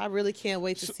 Galloway, so I really can't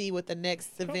wait to see what the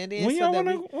next event is. When so y'all that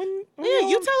wanna? we, When yeah, you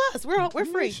y'all- tell us. We're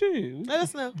free. Shit. Let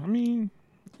us know. I mean,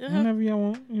 Uh-huh. whenever y'all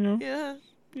want, you know. Yeah.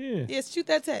 Yeah. Yes, shoot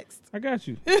that text. I got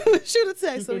you. Shoot a text.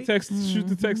 Shoot So the we, text. Shoot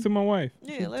the text to my wife.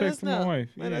 yeah, Shoot the let text us to know. my wife.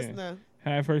 Let yeah. us know.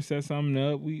 Have her set something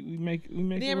up. We make a Then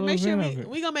little make sure event of it.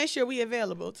 we gonna make sure we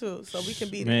available too, so we can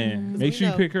be there. Man, 'Cause make we sure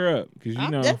you know. pick her up because you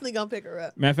I'm know. definitely gonna pick her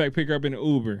up. Matter of fact, pick her up in an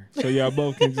Uber so y'all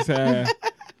both can just have,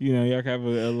 y'all can have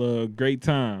a little great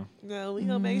time. No, we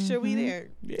gonna make sure we there.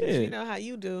 'Cause Yeah. you know how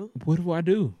you do. What do I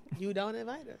do? You don't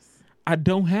invite us. I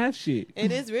don't have shit.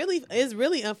 And it's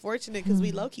really unfortunate because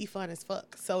we low key fun as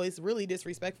fuck. So it's really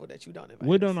disrespectful that you don't invite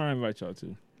What us. don't I invite y'all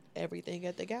to? Everything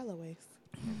at the Galloways.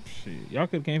 Shit, y'all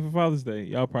could have came for Father's Day.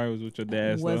 Y'all probably was with your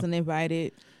dad. Wasn't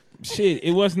invited. Shit,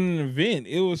 it wasn't an event.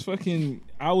 It was fucking.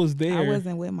 I was there. I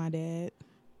wasn't with my dad.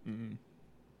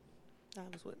 I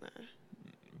was with mine.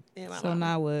 And my So mama.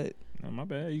 now what? No, my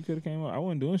bad. You could have came up. I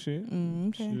wasn't doing shit.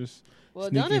 Okay. Just Well,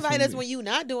 sneaky don't invite from us me. when you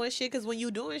not doing shit, because when you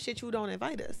doing shit, you don't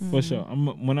invite us. For sure.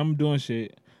 When I'm doing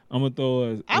shit, I'm gonna throw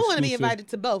a. I want to be exclusive- invited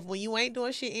to both, when you ain't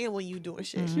doing shit and when you doing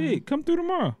shit. Shit, come through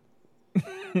tomorrow.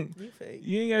 You fake.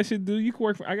 You ain't got shit to do. You can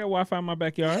work. I got Wi-Fi in my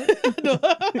backyard.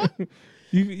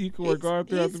 you can work all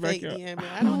throughout He's the fake, backyard. yeah, man.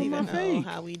 I don't I'm even not know fake.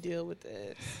 how we deal with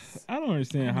this. I don't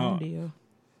understand how. No deal.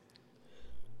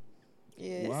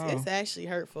 Yeah, it's, Wow. it's actually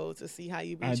hurtful to see how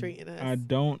you be treating us. I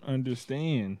don't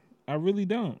understand. I really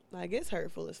don't. Like, it's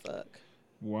hurtful as fuck.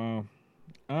 Wow.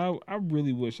 I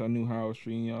really wish I knew how I was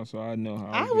treating y'all, so I know how.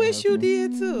 I wish you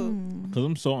did too. Because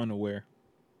I'm so unaware.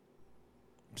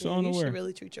 So Yeah, you unaware. should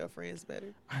really treat your friends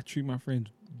better. I treat my friends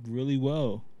really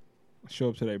well. I show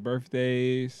up to their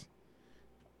birthdays.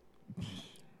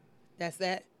 That's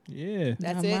that. Yeah.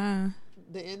 That's Not it. mine.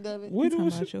 The end of it. What, talking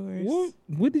was about yours.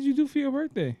 what did you do for your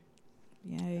birthday?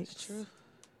 Yikes. That's true.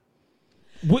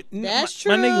 What? That's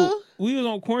My true. nigga, we was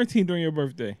on quarantine during your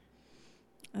birthday.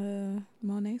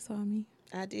 Monet saw me.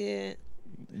 I did.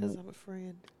 Because I'm a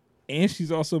friend. And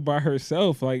she's also by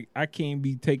herself. Like, I can't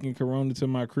be taking Corona to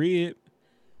my crib.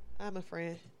 I'm a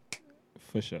friend.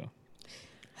 For sure.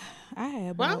 I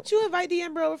had. Why don't you invite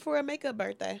D'Amber over for a makeup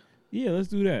birthday? Yeah, let's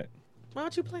do that. Why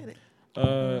don't you plan it?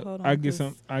 hold on, I get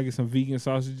 'cause some vegan It's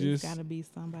sausages. gotta be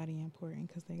somebody important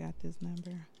because they got this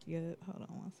number. Yep. Hold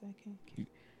on 1 second.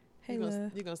 Hey,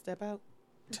 love. You gonna step out?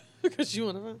 Because you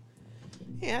want to run?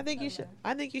 Yeah, I think you should.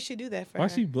 I think you should do that for Why her.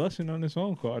 she blushing on this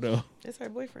phone call though? It's her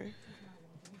boyfriend.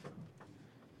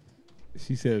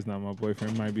 She says it's not my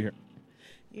boyfriend. It might be her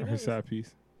You know, her side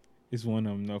piece. It's one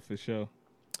of them, though, for sure.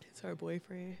 it's her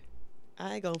boyfriend.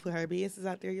 I ain't gonna put her business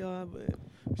out there, y'all, but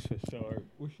For sure.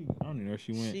 Where she? I don't even know where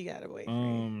she went. she got a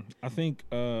boyfriend. I think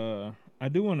I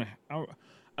do want to.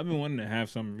 I've been wanting to have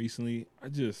something recently.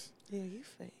 Yeah, you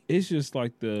fake. It's just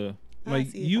like the I'll like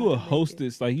see if you I a can make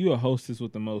hostess. Like you a hostess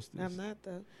with the mostest. I'm not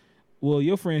though. Well,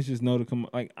 your friends just know to come.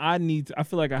 Like I need to. I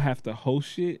feel like I have to host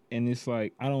shit, and it's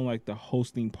like I don't like the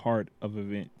hosting part of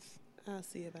events. I'll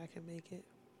see if I can make it.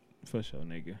 For sure,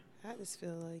 nigga. I just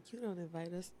feel like you don't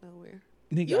invite us nowhere.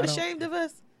 Nigga, You I don't- ashamed of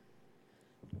us?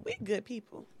 We good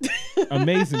people.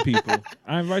 amazing people.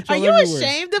 I invite Are y'all you everywhere.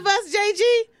 ashamed of us, JG?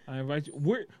 I invite you.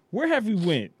 Where have we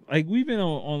went? Like we've been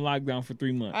on lockdown for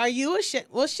 3 months. Are you ashamed?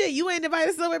 Well, shit, you ain't invited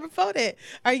us nowhere before that.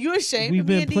 Are you ashamed We've of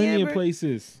me been and plenty D'Amber? of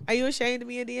places. Are you ashamed of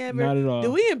me and D'Amber? Not at all.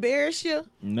 Do we embarrass you?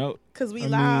 Nope. Because we I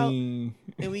loud mean,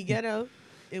 and we ghetto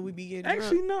and we be getting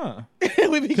actually, nah. drunk.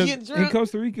 We be 'Cause getting in drunk.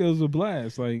 Costa Rica, it was a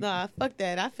blast. Like, Nah, fuck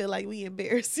that. I feel like we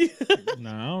embarrass you.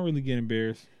 nah, I don't really get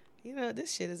embarrassed. You know,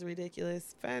 this shit is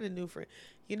ridiculous. Find a new friend.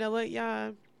 You know what,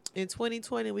 y'all? In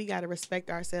 2020, we got to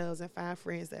respect ourselves and find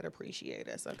friends that appreciate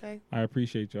us, okay? I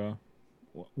appreciate y'all.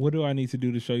 What do I need to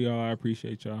do to show y'all I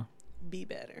appreciate y'all? Be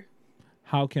better.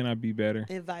 How can I be better?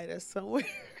 Invite us somewhere.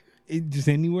 Just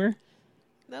anywhere?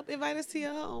 Nope, invite us to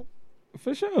your home.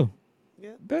 For sure.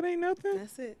 Yep, That ain't nothing.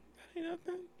 that's it. That ain't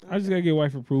nothing. I just gotta get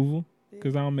wife approval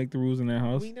because I don't make the rules in that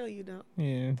house. We know you don't.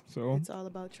 Yeah, so It's all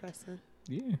about trusting.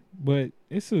 yeah, but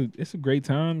it's a great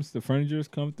time. The furniture is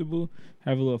comfortable.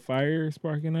 Have a little fire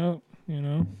sparking up. You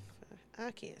know,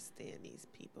 I can't stand these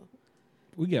people.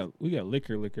 we got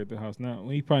liquor at the house now.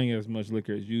 We probably get as much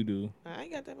liquor as you do. I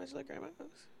ain't got that much liquor in my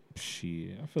house.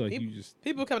 Shit, I feel like you just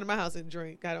People come to my house and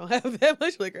drink. I don't have that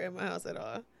much liquor in my house at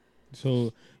all.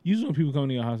 so usually when people come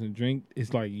to your house and drink,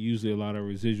 it's like usually a lot of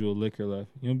residual liquor left.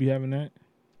 You don't be having that.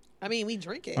 I mean, we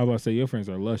drink it. I was about to say your friends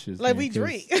are luscious. Like, then, we 'cause-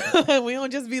 drink. We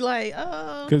don't just be like,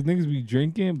 oh. Cause niggas be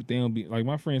drinking, but they don't be like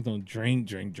my friends don't drink.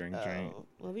 Oh,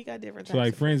 well, we got different So types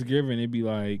like of Friendsgiving, it'd be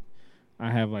like I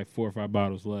have like 4 or 5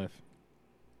 bottles left.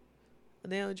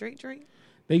 They don't drink.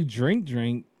 They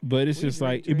drink, but it's We just drink,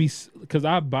 like it'd be because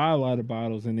I buy a lot of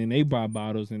bottles and then they buy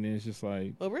bottles and then it's just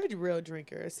like Well, we're the real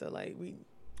drinkers, so like we.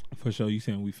 for sure you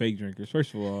saying we fake drinkers.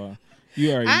 First of all,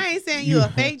 you already. I ain't saying you a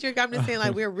fake drinker. I'm just saying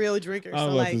like we're real drinkers. I was So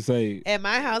about like to say. at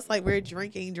my house, like we're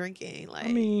drinking. Like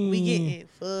we mean- getting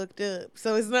fucked up.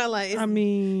 So it's not like it's, I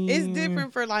mean, it's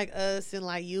different for like us and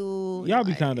like you. Y'all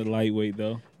be like, kind of lightweight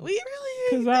though, We really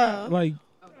because ain't. I though. like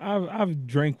I've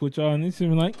drank with y'all and it's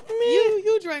been like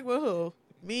You drank with who?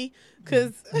 Me?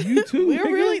 Cause You too, we're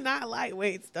nigga. really not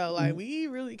lightweights though. Like we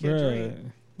really can drink.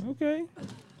 bruh. Okay.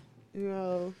 You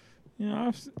know. You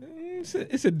know,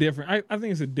 it's a different. I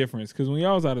think it's a difference because when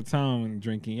y'all was out of town and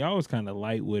drinking, y'all was kind of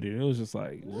light with it. It was just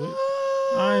like, what?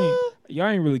 Y'all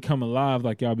ain't really come alive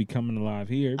like y'all be coming alive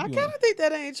here. I Be kind of think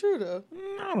that ain't true though.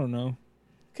 I don't know.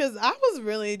 Cause I was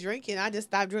really drinking. I just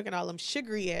stopped drinking all them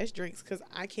sugary ass drinks because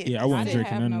I can't. Yeah, I I wasn't didn't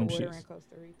drinking have none no of them water shits. in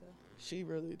Costa Rica. She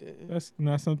really did. That's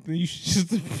not something you should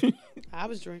just. I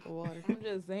was drinking water. I'm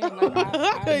just saying, like,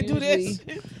 I couldn't do that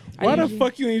usually- shit. Why the usually-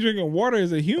 fuck you ain't drinking water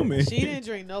as a human? She didn't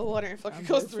drink no water in fucking I'm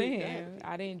Costa just Rica. saying,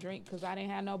 I didn't drink because I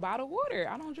didn't have no bottled water.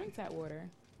 I don't drink that water.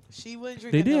 She wouldn't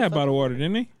drink. They did have bottled water,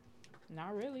 didn't they?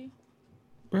 Not really.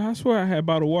 Bro, I swear I had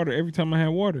bottled water every time I had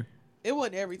water. It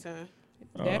wasn't every time.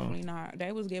 Definitely not.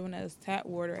 They was giving us tap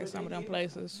water at some of them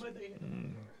places.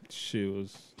 Shit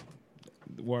was.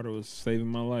 The water was saving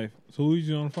my life. So who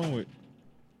you on the phone with?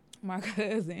 My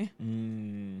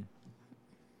cousin.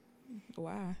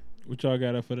 Why? What y'all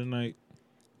got up for the night?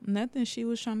 Nothing. She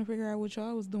was trying to figure out what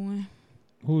y'all was doing.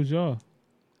 Who was y'all?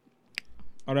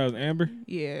 Oh, that was Amber?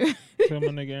 Yeah. Tell my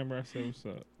nigga Amber I said what's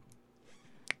up.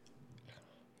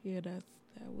 Yeah, that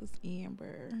was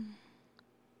Amber.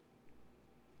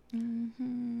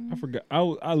 I forgot.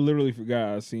 I literally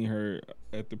forgot I seen her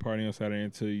at the party on Saturday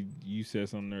until you said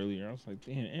something earlier. I was like,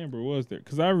 damn, Amber was there.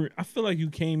 Because I feel like you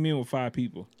came in with 5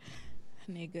 people.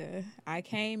 Nigga, I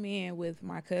came in with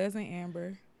my cousin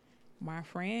Amber, My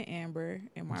friend Amber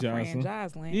and my Jocelyn. friend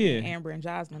Jocelyn. Yeah. And Amber and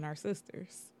Jocelyn are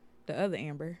sisters. The other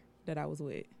Amber that I was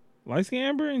with. Light skin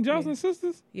Amber and Jocelyn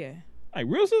sisters? Yeah. Like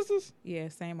real sisters? Yeah,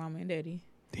 same mama and daddy.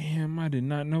 Damn, I did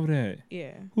not know that.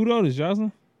 Yeah. Who the oldest?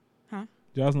 Jocelyn? Huh?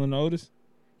 Jocelyn the oldest?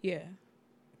 Yeah.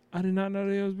 I did not know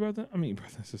they was brother and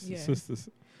sisters. Yeah. Sisters.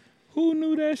 Who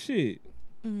knew that shit?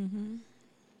 Mm-hmm.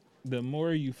 The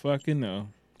more you fucking know.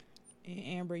 And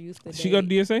Amber used to She date. go to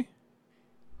DSA?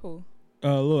 Who?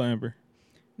 Little Amber.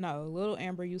 No, little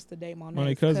Amber used to date Monet's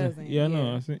Monet's cousin. Yeah, I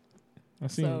know. I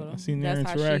seen their that's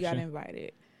how she got interaction.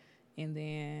 invited. And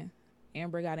then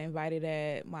Amber got invited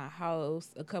at my house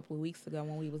a couple of weeks ago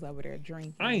when we was over there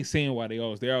drinking. I ain't saying why they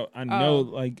always there. I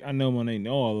know, I know when they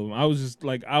know all of them. I was just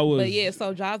like, But yeah,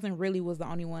 so Jocelyn really was the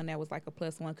only one that was like a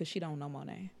plus one because she don't know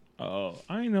Monet. Oh,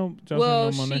 I ain't know. Jocelyn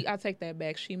Well, know Monet. I take that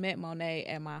back. She met Monet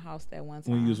at my house that one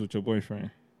time. When you was with your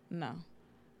boyfriend. No.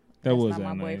 That was not that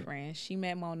my night. boyfriend. She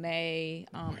met Monet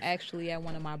actually at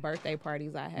one of my birthday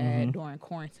parties I had during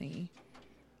quarantine.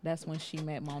 That's when she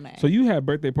met Monet. So you had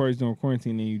birthday parties during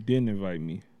quarantine and you didn't invite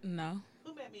me. No.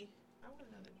 Who met me? I want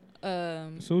to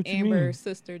know that. So what you Amber's mean?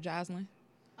 sister Jocelyn.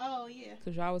 Oh yeah,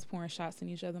 Because y'all was pouring shots in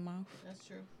each other's mouth. that's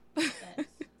true. Facts.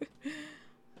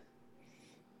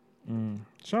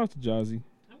 Shout out to Jazzy.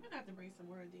 I'm gonna have to bring some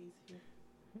more of these here.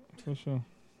 For sure.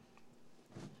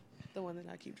 The one that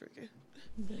I keep drinking.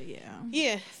 But yeah.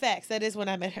 Yeah, facts. That is when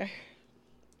I met her.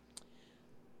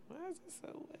 Why is it so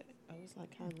wet? Oh, it's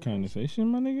like kind of. Conversation,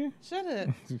 my nigga. Shut up.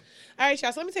 All right,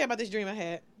 y'all. So let me tell you about this dream I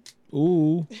had.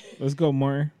 Ooh. Let's go,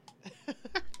 Martin.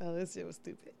 Oh, this shit was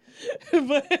stupid.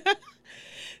 But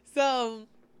so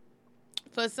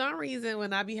for some reason,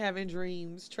 when I be having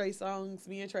dreams,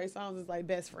 me and Trey Songz is like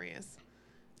best friends.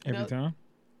 Every No. time?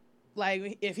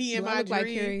 Like if he in Do I my look like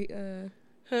dream, Carrie,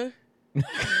 huh?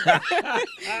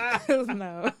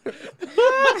 no.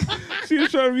 She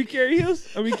was trying to be Carrie Hills.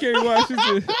 I mean, Carrie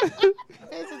Washington.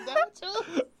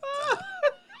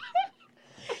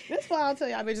 That's why I'll tell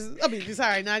y'all bitches. I mean,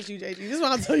 sorry, not you, JG. This is why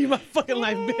I'll tell you my fucking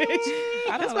life, bitch.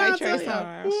 I That's don't why I'll like tell Trey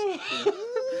y'all. Songz.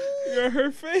 You're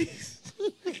her face.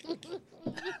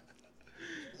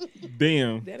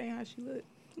 Damn. That ain't how she look.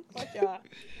 Fuck y'all.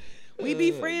 We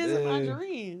be friends in my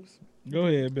dreams. Go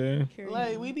ahead, man. Carrie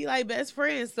Like we be like best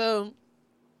friends. So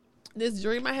this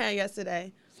dream I had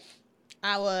yesterday,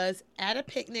 I was at a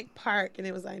picnic park and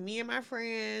it was like me and my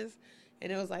friends,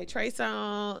 and it was like Trey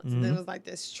Songz, and it was like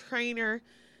this trainer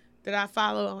that I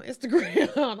follow on Instagram. I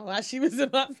don't know why she was in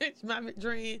my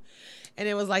dream, and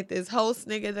it was like this host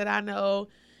nigga that I know,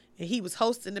 and he was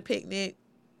hosting the picnic,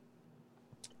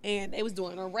 and they was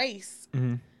doing a race.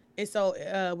 Mm-hmm. And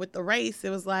so with the race, it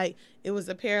was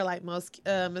a pair of like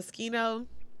Moschino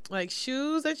like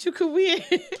shoes that you could win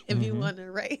if you won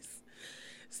the race.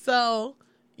 So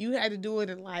you had to do it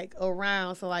in like a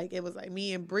round. So like it was like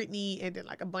me and Brittany and then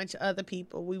like a bunch of other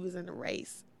people. We was in the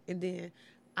race, and then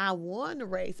I won the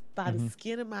race by the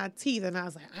skin of my teeth. And I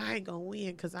was like, I ain't gonna win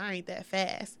because I ain't that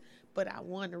fast, but I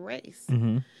won the race.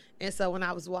 Mm-hmm. And so when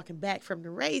I was walking back from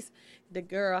the race, the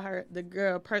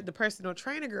personal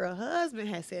trainer girl husband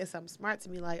had said something smart to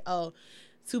me like, "Oh,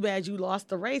 too bad you lost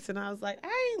the race." And I was like,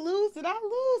 "I ain't lose. Did I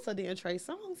lose?" So then Trey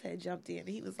Songz had jumped in and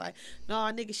he was like, "No,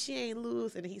 nigga, she ain't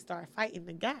lose." And he started fighting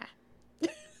the guy.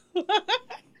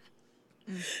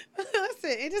 Listen,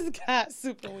 it just got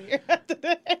super weird after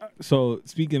that. So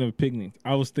speaking of picnics,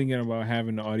 I was thinking about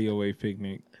having the audio wave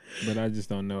picnic, but I just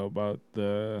don't know about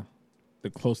the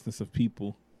closeness of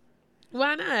people.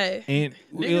 Why not? And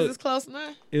Niggas is close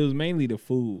enough. it was mainly the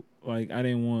food. Like I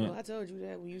didn't want. Well, I told you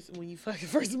that when you fucking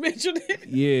first mentioned it.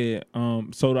 Yeah.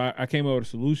 So I came up with a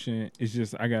solution. It's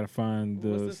just I gotta find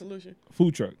What's the the solution?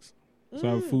 food trucks. So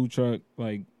I have a food truck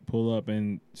like pull up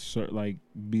and like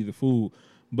be the food,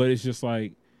 but it's just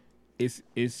like it's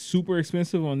super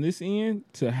expensive on this end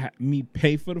to me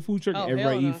pay for the food truck. Oh, And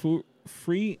everybody hell eat food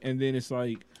free, and then it's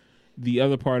like the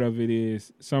other part of it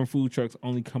is some food trucks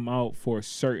only come out for a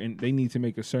certain. They need to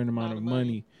make a certain amount of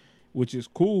money, which is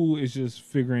cool. It's just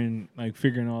figuring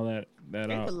all that They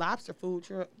out. put lobster food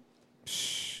truck.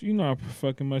 You know how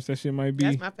fucking much that shit might be.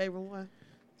 That's my favorite one.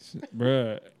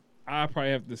 Bruh, I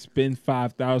probably have to spend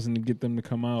 $5,000 to get them to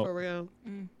come For out real.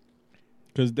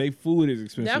 because they food is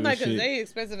expensive. That's not as because shit. they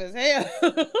expensive as hell.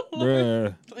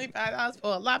 Bruh, $25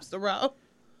 for a lobster roll.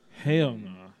 hell no.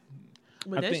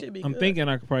 But that should be I'm good. thinking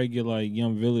I could probably get like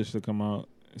Young Village to come out.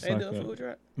 It's They like do a food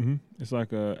truck. It's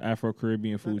like a Afro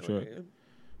Caribbean food truck.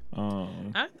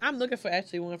 I'm looking for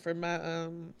actually one for my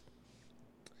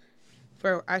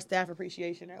for our staff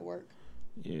appreciation at work.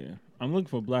 Yeah, I'm looking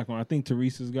for a black one. I think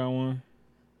Teresa's got one.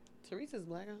 Teresa's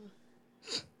black.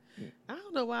 Huh? I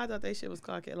don't know why I thought they shit was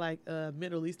called like a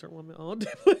Middle Eastern woman owned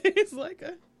that place. Like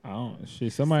a I don't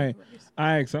shit. Somebody,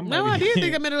 I asked somebody. no, I did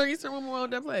think a Middle Eastern woman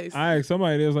owned that place. I asked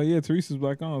somebody that was like, yeah, Teresa's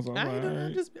black owned. So I'm I like, ain't know all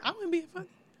that. right. I wouldn't be fun.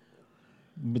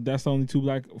 But that's the only 2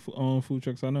 black owned food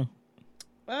trucks I know.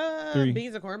 3.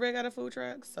 Beans and Cornbread got a food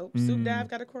truck. Soup Mm, Dive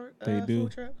got a they do.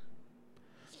 food truck.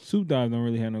 Soup Dive don't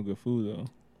really have no good food though.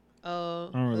 Oh,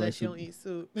 I don't really unless like you soup. don't eat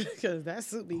soup, because that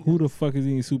soup be. Who the fuck is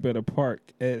eating soup at a park?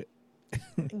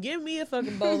 Give me a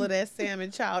fucking bowl of that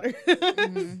salmon chowder.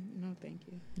 No, thank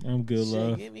you. I'm good, Shit,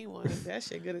 love. give me one. That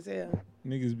shit good as hell.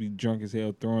 Niggas be drunk as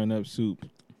hell throwing up soup.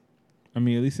 I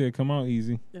mean, at least it'll come out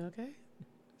easy. Okay.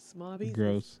 Small pieces.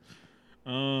 Gross.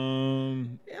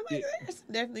 Yeah, like there's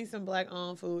definitely some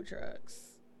black-owned food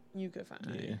trucks you could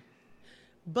find. Yeah.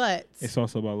 But It's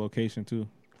also about location too,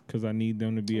 because I need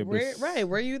them to be able.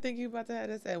 where you think you about to have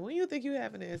this at? When you think you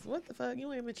having this? What the fuck?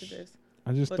 You ain't mentioned this.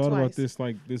 I just But thought about twice. this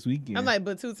like this weekend. I'm like,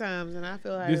 but 2 times, and I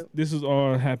feel like this was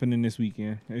all happening this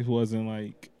weekend. It wasn't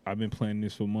like I've been planning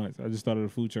this for months. I just thought of the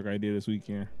food truck idea this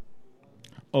weekend.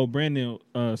 Oh, Brandon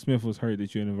Smith was hurt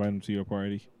that you had invited him to your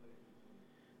party,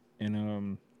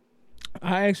 and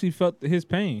I actually felt his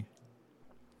pain.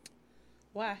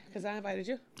 why? Because I invited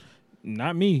you.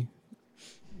 Not me.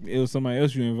 It was somebody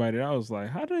else you invited. I was like,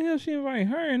 how the hell she invite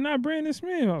her and not Brandon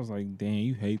Smith? I was like, damn,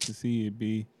 you hate to see it,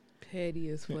 B. Petty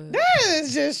as fuck. That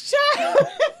is just child.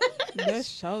 That's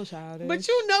so childish. But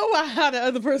you know why how the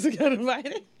other person got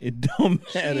invited. It don't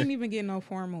she matter. didn't even get no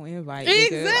formal invite.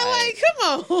 Exactly. nigga. Like,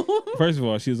 come on. First of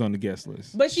all, she was on the guest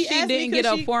list. But She asked me didn't get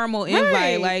 'cause a she- formal Right.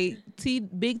 invite. Like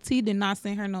Big T did not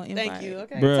send her no invite. Thank you.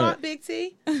 Okay. Bruh. Talk Big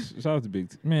T. Shout out to Big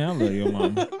T. Man, I love your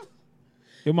mama.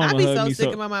 Your mama I be hugged so me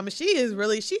sick of my mama. She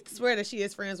swear that she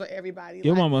is friends with everybody.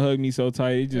 Your Like, mama hugged me so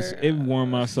tight. It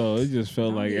warmed my soul. It just felt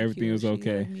I'm like with everything you. was She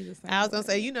okay. loved me the same I was gonna way.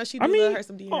 say, you know, she do I mean, love her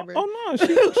some D. Amber. no, she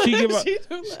give up. She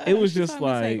do love It was She just told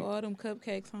me to take like, all them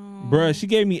cupcakes home. bruh, she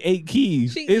gave me 8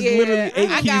 keys. She- It's yeah, literally 8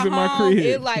 I keys got in my home, crib.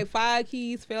 It like 5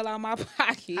 keys fell out my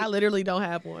pocket. I literally don't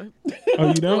have one. Oh,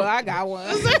 you don't? Well, I got one.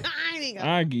 I ain't got.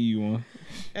 I'll give you one.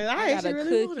 And I I got actually a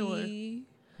really wanted one. cookie.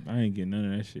 I ain't get none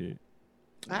of that shit.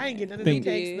 I ain't get none of Think-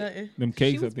 them cakes, nothing. Them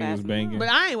cakes, I was think, was passing banging. But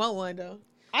I ain't want one though.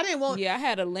 I didn't want. Yeah, I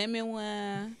had a lemon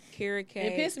one, carrot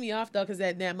cake. It pissed me off though, because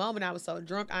at that moment I was so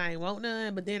drunk, I ain't want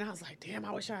none. But then I was like, damn,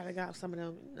 I wish I had got some of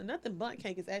them. Nothing but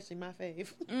cake is actually my fave.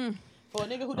 For a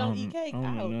nigga who don't eat cake, I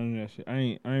don't know out. none of that shit. I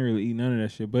ain't really eat none of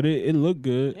that shit. But it looked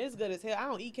good. It's good as hell. I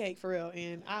don't eat cake for real,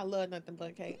 and I love nothing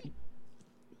but cake.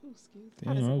 Ooh, excuse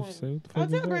me. Damn, I was say, what the fuck Oh, was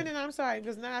tell that? Brandon I'm sorry,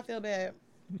 because now I feel bad.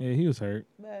 Yeah, he was hurt.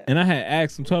 But And I had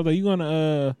asked him, so I was like, you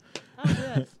gonna, why would you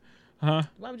ask? huh?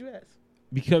 Why would you ask?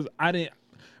 Because I didn't.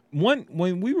 When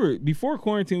we were, before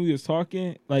quarantine, we was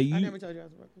talking, like, I you, never told you I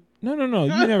was working. no,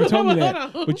 you never told me that.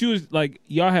 Hold on. But you was, like,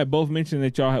 y'all had both mentioned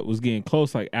that y'all was getting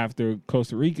close, like, after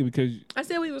Costa Rica, because, I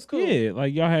said we was cool. yeah,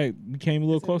 like, y'all had became a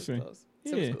little I closer. said we was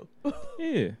close. So Yeah. it was cool.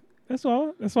 Yeah, that's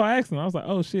all. That's why I asked him. I was like,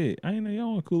 "Oh shit, I didn't know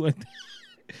y'all want cool like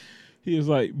that." He was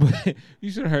like, "But you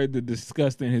should have heard the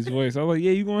disgust in his voice." I was like,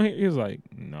 "Yeah, you going here?" He was like,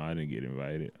 "No, I didn't get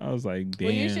invited." I was like, "Damn,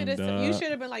 Well, you should dog."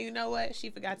 have been like, you know what? She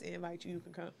forgot to invite you. You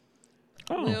can come.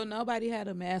 Oh, Well, nobody had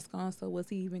a mask on, so was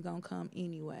he even gonna come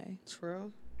anyway?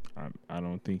 True. I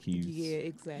don't think he's. Yeah,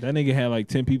 exactly. That nigga had like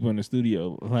 10 people in the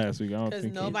studio last week. I don't Because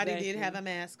think nobody Exactly. did have a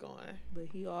mask on. But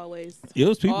he always. it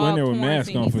was people in all there with masks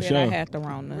quarantine, on he for said, I sure. had the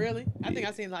Rona. Really? I think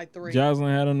I seen like 3.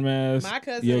 Jocelyn had on the mask. My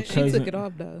cousin- Your She She cousin took it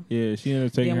off though. Yeah, she ended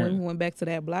up taking Then her. when we went back to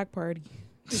that block party,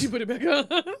 She put it back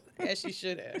on. As she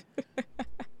should have.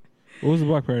 What was the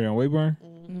block party on Wayburn?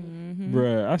 mm-hmm.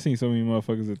 Bruh, I seen so many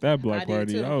motherfuckers at that block I did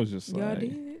party. too. I was just y'all like,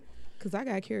 did. Cause I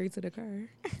got carried to the car.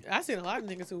 I seen a lot of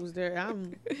niggas who was there.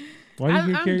 why you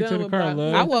I'm get carried to done the with car, block-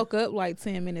 love? I woke up like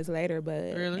 10 minutes later,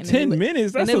 but Really? and 10 it looked-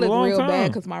 minutes? and That's it a looked long real bad time.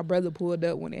 because my brother pulled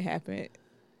up when it happened.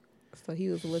 So he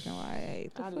was looking like,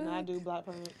 hey, the I do fuck? not do block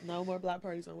party. No more block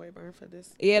parties on Wayburn for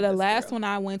this. Yeah, for the this last girl. one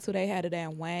I went to, they had it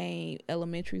at Wayne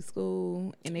Elementary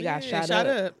School, and they got Yeah, shot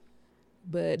up.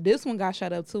 But this one got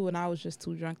shot up too, and I was just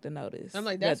too drunk to notice. I'm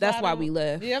like, But that's why I we don't-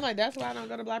 left. Yeah, I'm like, that's why I don't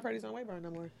go to block parties on Wayburn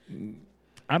no more.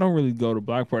 I don't really go to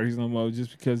block parties no more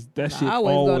just because that shit I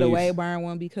always go to Wayburn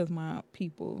one because my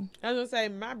people. I was gonna say,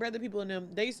 my brother people in them,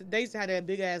 they used to have that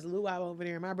big ass luau over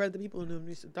there. My brother people in them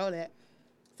used to throw that.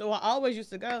 So I always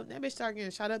used to go. That bitch started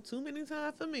getting shot up too many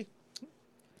times for me.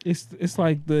 It's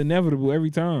like the inevitable every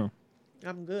time.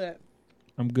 I'm good.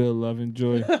 I'm good, love,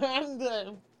 enjoy. I'm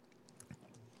good.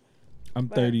 I'm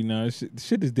But- 30 now.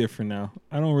 Shit is different now.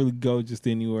 I don't really go just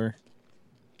anywhere.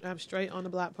 I'm straight on the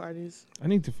block parties. I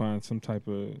need to find some type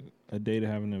of a day to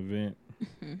have an event.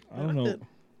 I don't know.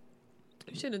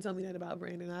 You shouldn't have told me that about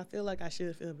Brandon. I feel like I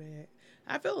should feel bad.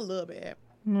 I feel a little bad.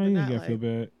 No, But you not ain't gotta feel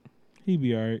like- bad. He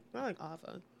be all right. I like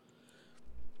Alpha.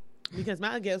 Because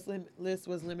my guest list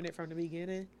was limited from the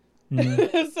beginning.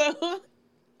 Mhm. So,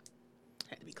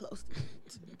 had to be close.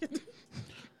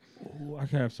 Ooh, I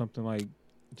could have something like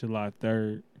July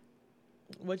 3rd.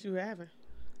 What you having?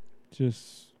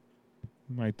 Just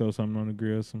might throw something on the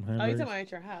grill, some Oh, you hamburgers. talking about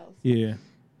at your house? Yeah.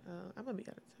 I'm going to be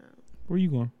out of town. Where you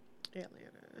going?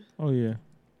 Atlanta. Oh, yeah.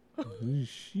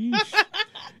 Sheesh.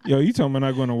 Yo, you talking about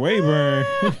not going to Wayburn.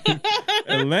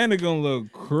 Atlanta gonna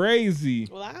look crazy.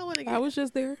 Well, I don't want to I get... was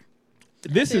just there.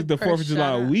 This is did the 4th of first July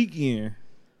shout out. weekend.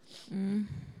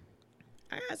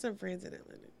 I got some friends in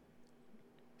Atlanta.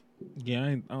 Yeah,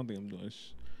 I don't think I'm doing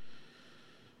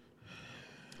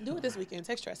Do it this weekend.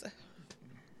 Text Tressa.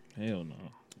 Hell no.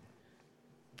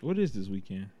 What is this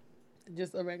weekend?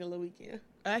 Just a regular weekend.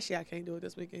 Actually, I can't do it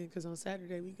this weekend because on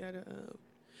Saturday we got to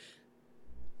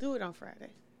do it on Friday.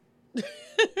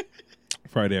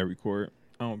 Friday I record.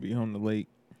 I won't be home till late.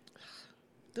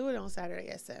 Do it on Saturday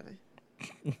at 7.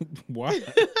 Why?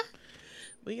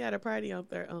 We got a party on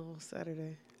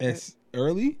Saturday. It's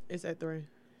early? It's at 3.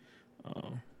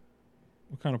 Oh.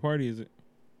 What kind of party is it?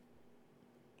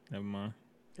 Never mind.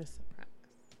 It's a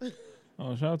surprise.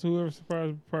 Oh, shout out to whoever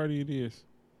surprise party it is.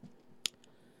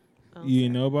 On You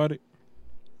didn't Saturday. know about it?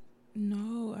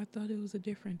 No, I thought it was a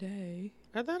different day.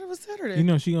 I thought it was Saturday. You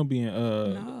know she gonna be in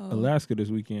No. Alaska this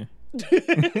weekend.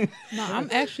 No, I'm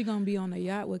actually gonna be on a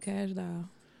yacht with Cash Doll.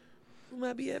 Who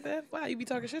might be at that? Why you be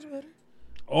talking shit about her?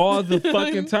 All the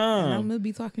fucking And I'm time. gonna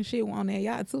be talking shit on that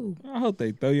yacht too. I hope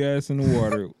they throw your ass in the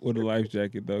water with a life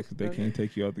jacket though, because they can't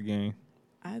take you out the game.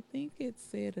 I think it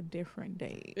said a different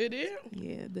date. It is.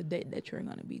 Yeah, the date that you're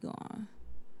gonna be gone.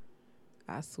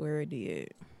 I swear it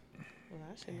did. Well,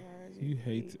 I should know. You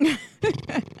hate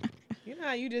it. You know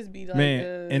how you just be like,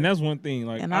 Man, and that's one thing.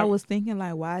 Like, And I was thinking,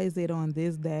 like, why is it on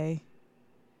this day?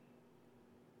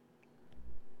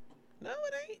 no,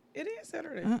 it ain't. It is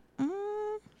Saturday.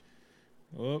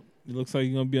 Well, it looks like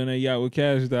you're gonna be on that yacht with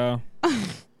Cash Doll.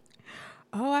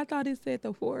 Oh, I thought it said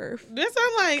the 4th. This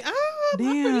I'm like, oh, I'm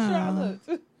pretty sure I Damn. looked.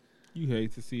 You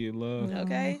hate to see it, love.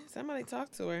 Okay, somebody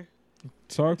talk to her.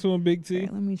 Talk to him, Big T. Okay,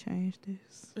 let me change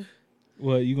this.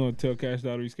 What, you gonna tell Cash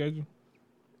Doll to reschedule?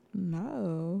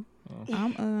 No. Oh.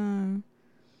 I'm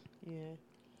Yeah.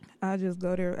 I just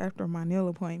go there after my nail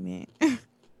appointment.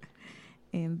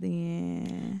 And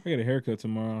then I got a haircut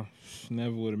tomorrow.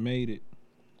 Never would have made it.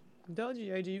 Told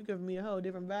you, AJ, you giving me a whole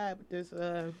different vibe with this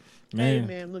Man. hey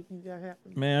man look you got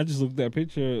happening. Man, I just looked at that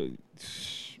picture. With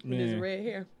this Man, red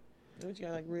hair. What you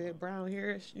got, like red, brown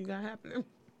hair you got happening?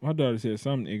 my daughter said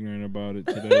something ignorant about it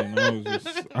today, and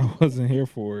I wasn't here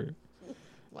for it.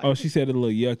 Like, Oh, she said it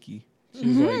looked yucky. She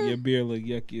was like, your beard look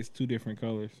yucky. It's 2 different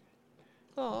colors.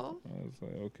 oh. I was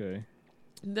like, okay.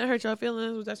 That hurt your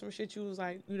feelings? Was that some shit you was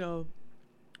like, you know,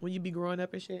 when you be growing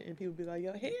up and shit and people be like,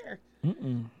 your hair.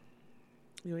 Mm-mm.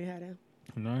 You ain't had that?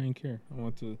 No, I ain't care. I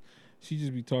want to. She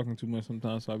just be talking too much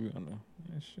sometimes, so I be like, no,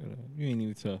 man, shut up. You ain't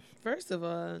even tough. First of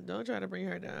all, don't try to bring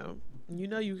her down. You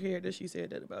know you heard that she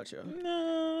said that about you.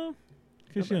 No.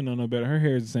 Because she don't know no better. Her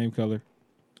hair is the same color.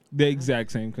 The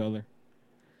exact same color.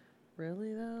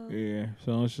 Really though? Yeah.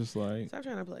 So it's just like, Stop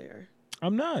trying to play her.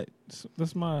 I'm not.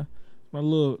 That's my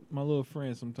little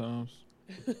friend sometimes.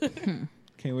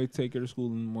 Can't wait to take her to school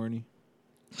in the morning.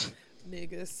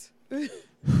 Niggas.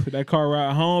 That car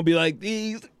ride home be like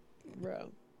these. Bro.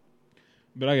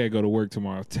 But I gotta go to work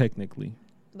tomorrow, technically.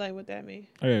 Like what that mean?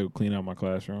 I gotta go clean out my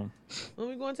classroom. When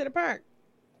we going to the park?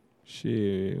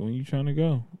 Shit, when you trying to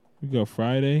go? We go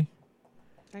Friday?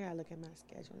 I gotta look at my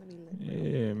schedule. Let me look.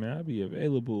 Yeah, man, I'll be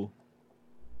available.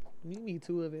 You need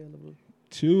 2 available.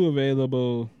 2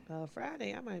 available.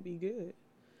 Friday, I might be good.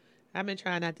 I've been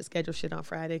trying not to schedule shit on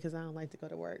Friday because I don't like to go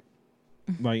to work.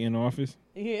 Like in the office?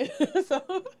 Yeah.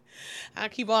 So I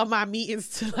keep all my meetings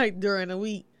to like during the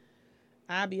week.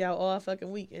 I'll be out all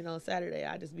fucking week. And on Saturday,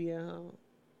 I just be at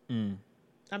home.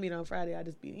 I mean, on Friday, I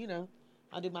just be, you know,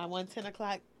 I'll do my 10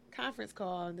 o'clock conference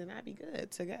call and then I'll be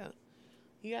good to go.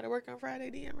 You got to work on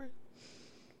Friday, De'Amber?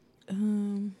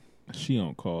 She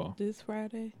on call. This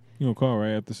Friday. You on call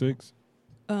right after 6?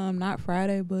 Not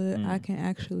Friday, but I can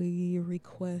actually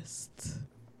request.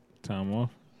 Time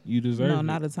off? You deserve it. No,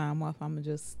 not a time off. I'm gonna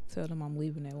just tell them I'm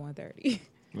leaving at 1:30.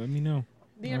 Let me know.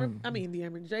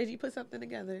 De'Amber, JG, put something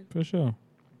together. For sure.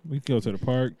 We can go to the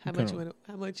park. How much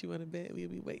you want to bet we'll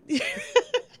be waiting?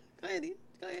 Go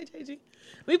ahead, JG.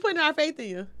 We putting our faith in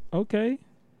you. Okay.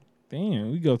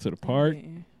 Damn, we go to the park.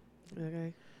 Yeah.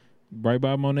 Okay. Right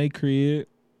by Monet crib.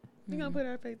 We gonna put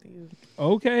our faith in you.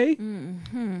 Okay.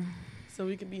 So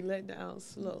we can be let down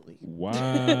slowly. Wow.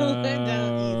 Let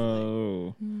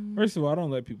down First of all, I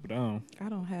don't let people down. I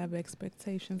don't have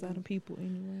expectations out of people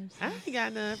anyway. So I ain't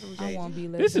got none from I JG. won't be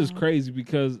let This is down. crazy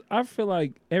because I feel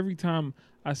like every time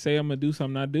I say I'm gonna do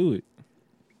something, I do it.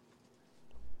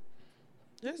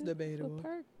 That's A debatable.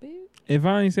 perk, bitch. If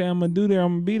I ain't say I'm gonna do there,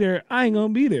 I'm gonna be there. I ain't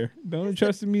gonna be there. Don't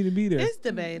trust me to be there. It's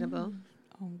debatable.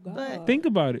 Oh God. But- Think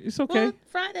about it. It's okay. Well,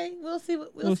 Friday, we'll see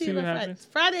what we'll see what Friday. happens.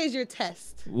 Friday is your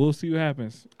test. We'll see what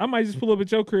happens. I might just pull up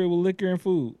at your crib with liquor and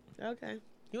food, Okay.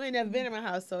 You ain't never been in my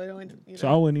house, so it don't. You know, so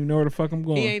I wouldn't even know where the fuck I'm he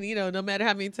going. ain't. You know, no matter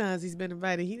how many times he's been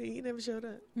invited, he never showed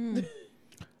up.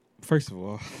 First of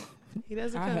all, He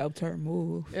doesn't. I come. helped her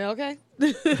move. Yeah, okay.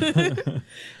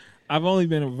 I've only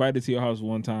been invited to your house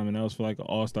one time, and that was for like an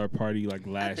all-star party like I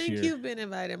last think year. you've been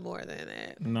invited more than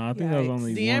that. No, I think that was Yikes.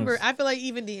 only D'Amber, once. I feel like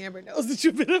even D'Amber knows that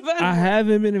you've been invited. I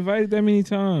haven't been invited that many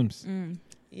times.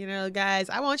 You know, guys,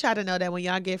 I want y'all to know that when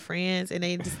y'all get friends and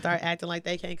they just start acting like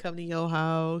they can't come to your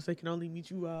house, they can only meet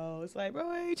you out. It's like,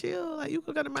 bro, hey, chill. Like, you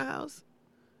could come to my house.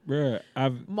 Bruh,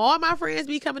 All my friends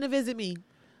be coming to visit me.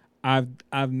 I've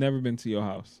never been to your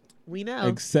house We know.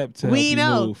 except to help We you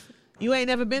know. move. You ain't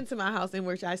never been to my house in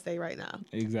which I stay right now.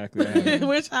 Exactly. In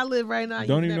which I live right now.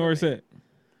 Don't you've even know where it's never at.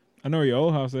 I know where your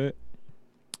old house at.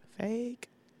 been. Fake.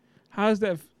 How's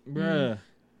that, bruh?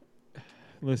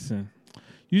 Listen,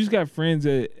 you just got friends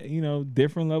at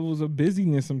different levels of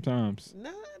busyness sometimes.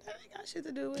 No, that ain't got shit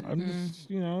to do with it. I'm just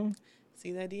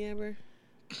See that, D'Amber?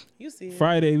 You see it.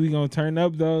 Friday we gonna turn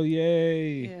up though.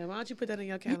 Yay! Yeah, why don't you put that on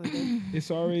your calendar? It's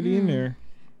already in there.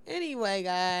 Anyway,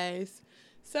 guys.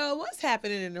 So what's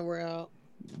happening in the world?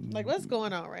 Like, what's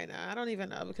going on right now? I don't even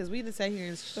know because we didn't sit here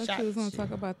and Thought shot. you was gonna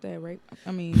talk about that, right?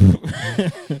 I mean,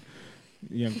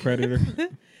 Young Predator.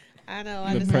 I know.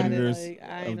 I The decided predators like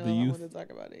I of ain't know the I youth. wanted to talk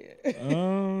about it yet.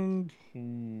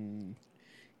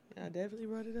 I definitely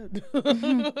brought it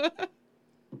up.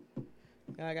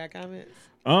 Y'all got comments?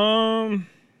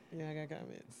 Yeah, I got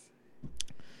comments.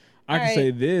 I can Alright.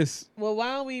 say this. Well,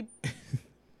 why don't we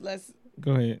let's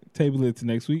Go ahead. Table it to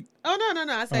next week. Oh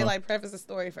no. I say Oh. like preface the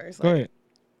story first. Go Like, ahead.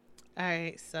 all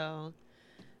right, so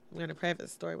I'm gonna preface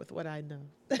the story with what I know.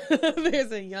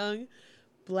 There's a young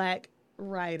black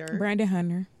writer Brandon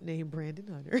Hunter, named Brandon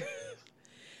Hunter,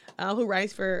 who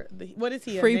writes for what is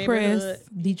he? Free a neighborhood? Press,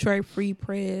 Detroit Free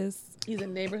Press. He's a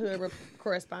neighborhood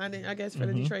correspondent, I guess, for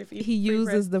the Detroit Free. He Free uses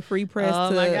Press. the Free Press Oh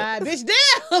to. my God, bitch!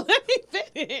 Damn, let me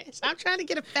finish. I'm trying to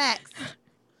get a fax.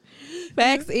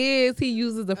 Facts is he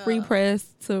uses the Free Press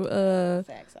to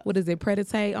Facts. what is it?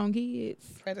 Predate on kids.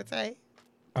 Predator.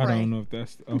 I Pray. don't know if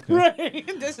that's okay. Right.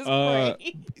 This is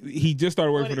great. He just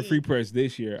started working What for the he- Free Press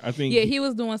this year. I think. Yeah, he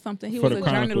was doing something. He For was the a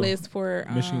Chronicle. journalist for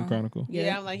Michigan Chronicle.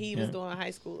 Yeah, I'm like he was Yeah. doing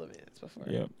high school events before.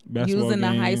 Yep. Basketball using the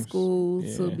high games. school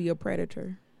to Yeah. be a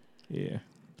predator. Yeah.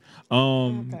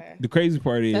 Okay. The crazy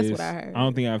part is, That's what I heard.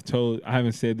 don't think I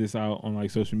haven't said this out on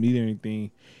like social media or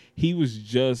anything. He was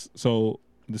just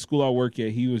the school I work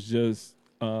at. He was just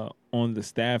on the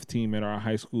staff team at our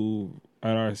high school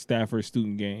at our Stafford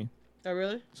student game. Oh,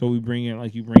 really? So we bring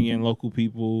in local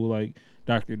people. Like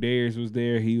Dr. Dayers was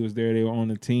there. He was there. They were on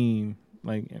the team,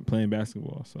 like and playing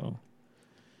basketball. So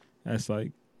that's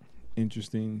like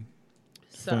interesting,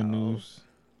 fun news.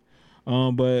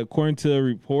 But according to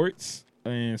reports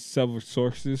and several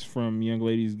sources from young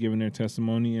ladies giving their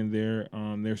testimony and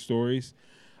their stories,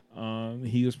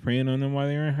 he was preying on them while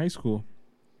they were in high school.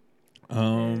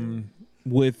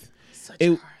 With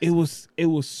it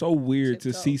was so weird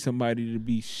to see somebody to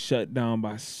be shut down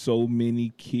by so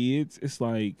many kids. It's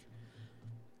like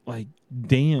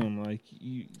damn, like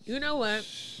You know what?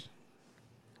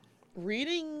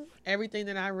 Reading everything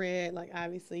that I read, like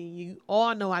obviously you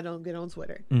all know I don't get on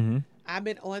Twitter. Mm-hmm. I've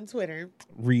been on Twitter.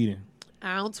 Reading.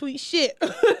 I don't tweet shit,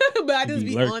 but I just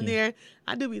be be on lurking. there.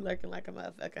 I do be lurking like a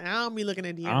motherfucker. I don't be looking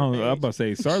at the I'm page. about to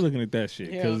say, start looking at that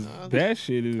shit Hell because no. that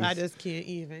shit is. I just can't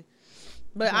even.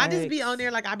 But I just be on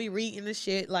there like I be reading the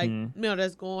shit like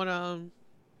that's going on.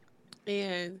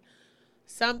 And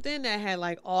something that had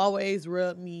like always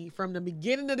rubbed me from the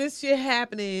beginning of this shit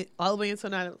happening all the way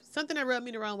until now. Something that rubbed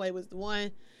me the wrong way was the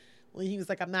one when he was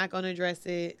like, I'm not gonna address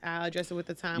it. I'll address it when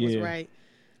the time was right.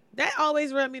 That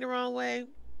always rubbed me the wrong way.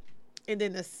 And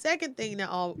then the second thing that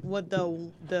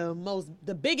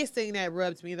the biggest thing that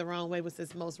rubbed me the wrong way was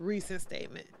his most recent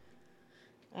statement.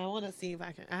 I want to see if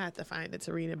I have to find it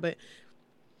to read it, but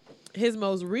his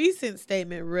most recent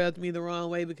statement rubbed me the wrong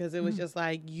way because it was just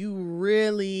like, you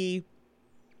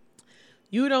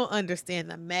don't understand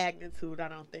the magnitude, I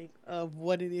don't think, of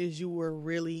what it is you were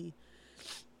really.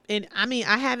 And I mean,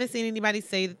 I haven't seen anybody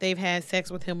say that they've had sex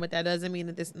with him, but that doesn't mean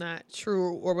that it's not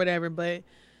true or whatever, but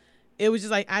it was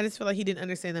just like, I just felt like he didn't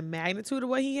understand the magnitude of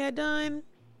what he had done.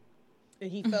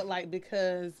 And he felt like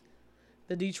because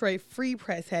the Detroit Free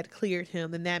Press had cleared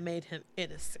him, then that made him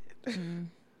innocent.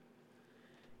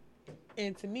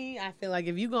 And to me, I feel like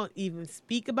if you're going to even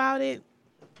speak about it,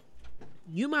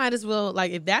 you might as well,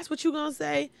 like, if that's what you're going to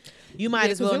say, you might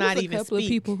as well not even speak. There was a couple of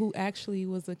people who actually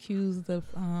was accused of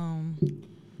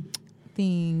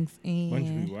things. And bunch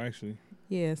of people, actually.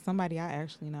 Yeah, somebody I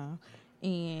actually know.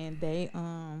 And they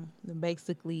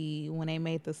basically, when they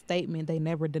made the statement, they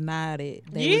never denied it.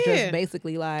 They were just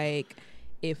basically like,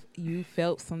 if you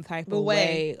felt some type of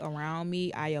way around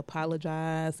me, I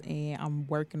apologize, and I'm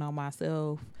working on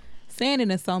myself. Saying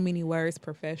it in so many words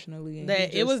professionally. And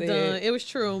that it was done. It was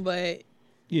true, but...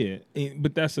 Yeah,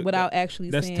 but that's without actually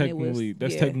saying technically,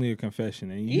 that's technically a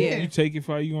confession, and you take it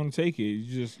for how you want to take it.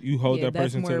 You hold that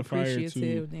person to the fire too. That's more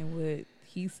appreciative than what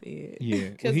he said.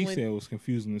 Yeah, what he said was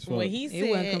confusing as fuck. It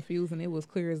wasn't confusing. It was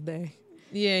clear as day.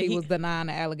 Yeah, he was denying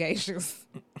the allegations.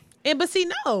 But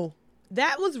see, no,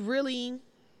 that was really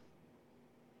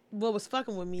what was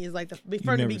fucking with me. Is like from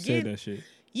the beginning. Said that shit.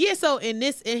 Yeah, so in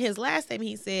his last statement,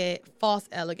 he said false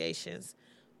allegations,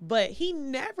 but he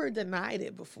never denied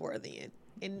it before then.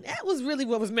 And that was really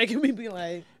what was making me be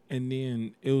like. And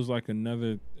then it was like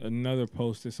another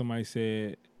post that somebody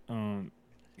said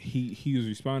he was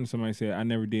responding to somebody said, I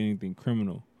never did anything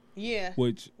criminal. Yeah.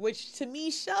 Which to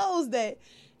me shows that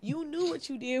you knew what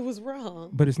you did was wrong.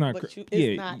 But it's not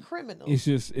it's not criminal.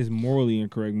 It's morally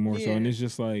incorrect more so. And it's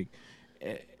just like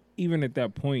even at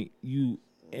that point,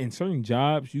 in certain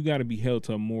jobs, you got to be held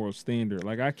to a moral standard.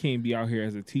 Like, I can't be out here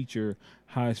as a teacher,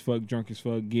 high as fuck, drunk as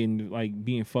fuck,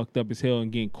 being fucked up as hell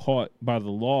and getting caught by the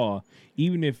law.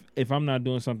 Even if I'm not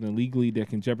doing something legally that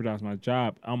can jeopardize my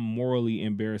job, I'm morally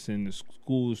embarrassing the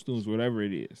school, students, whatever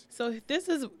it is. So this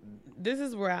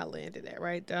is where I landed at,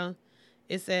 right, though.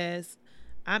 It says,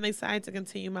 I'm excited to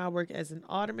continue my work as an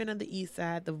alderman of the East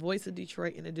Side, the voice of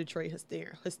Detroit, and a Detroit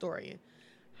historian.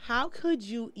 How could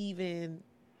you even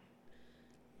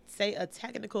say a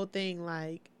technical thing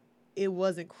like it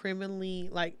wasn't criminally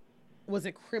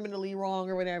wrong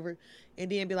or whatever, and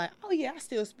then be like, oh yeah, I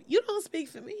still speak. You don't speak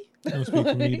for me. Don't speak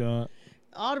for me, dog.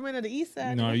 Alderman of the East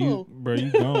Side. No, you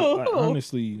don't. Like,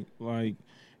 honestly, like,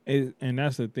 and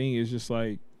that's the thing. It's just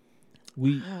like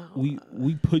we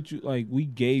put you, like, we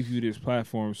gave you this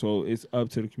platform, so it's up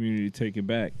to the community to take it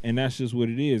back, and that's just what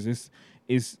it is.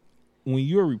 It's when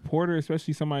you're a reporter,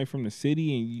 especially somebody from the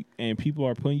city, and people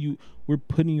are we're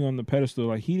putting you on the pedestal.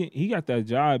 Like, he got that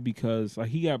job because, like,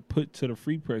 he got put to the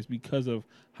Free Press because of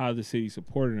how the city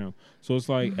supported him. So it's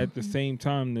like at the same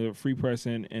time, the Free Press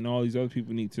and all these other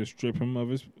people need to strip him of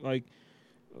his, like,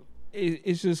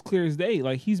 it's just clear as day.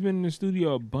 Like, he's been in the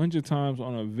studio a bunch of times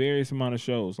on a various amount of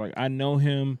shows. Like, I know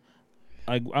him,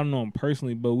 like, I don't know him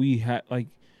personally, but we had, like,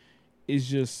 it's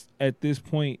just at this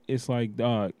point, it's like,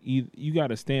 dog, you got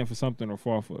to stand for something or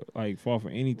fall for anything at this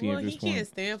point. Well, he can't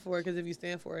stand for it because if you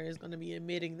stand for it, it's going to be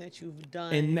admitting that you've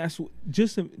done. And that's what,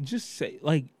 just say,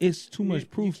 like, it's too much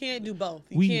proof. You can't do both.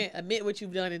 You can't admit what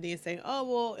you've done and then say, oh,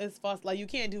 well, it's false. Like, you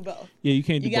can't do both. Yeah, you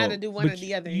can't do both. You got to do one or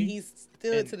the other. And he's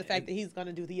stood to the fact that he's going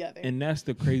to do the other. And that's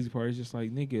the crazy part. It's just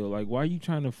like, nigga, like, why are you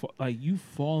trying to, you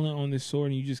falling on this sword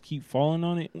and you just keep falling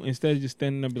on it instead of just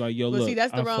standing up and be like, yo, look, see,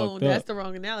 that's the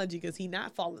wrong analogy because he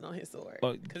not falling on his sword.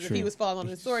 Because if he was falling on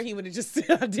his sword, he would have just said,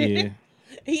 I didn't. Yeah.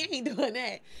 He ain't doing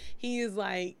that. He is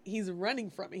like, he's running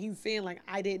from it. He's saying, like,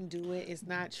 I didn't do it. It's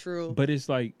not true. But it's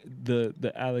like the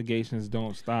allegations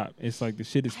don't stop. It's like the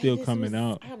shit is still coming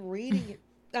out. I'm reading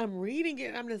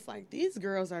it. I'm just like, these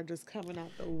girls are just coming out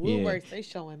the woodworks. They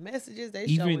showing messages. They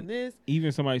showing this.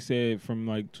 Even somebody said from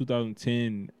like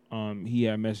 2010, he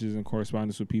had messages and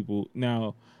correspondence with people.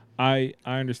 Now, I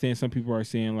understand some people are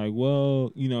saying like,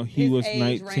 well, you know, he was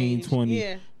 19, range. 20.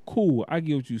 Yeah. Cool, I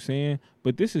get what you're saying,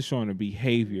 but this is showing a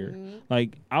behavior. Mm-hmm.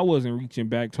 Like, I wasn't reaching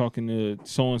back talking to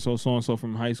so-and-so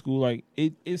from high school. Like,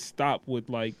 it stopped with,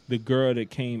 like, the girls that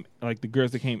came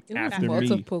after me.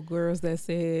 Multiple girls that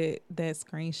said that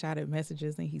screenshotted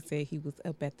messages and he said he was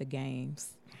up at the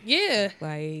games. Yeah.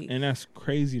 Like, and that's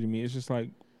crazy to me. It's just like,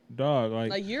 dog,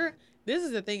 like this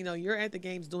is the thing, though. You're at the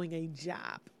games doing a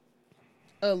job.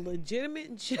 A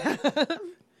legitimate job.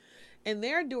 And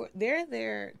they're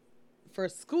there for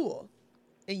school,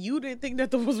 and you didn't think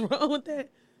that there was wrong with that.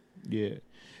 Yeah,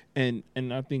 and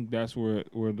I think that's where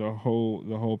the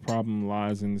whole problem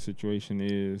lies in the situation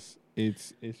is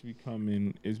it's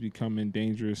becoming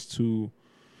dangerous to.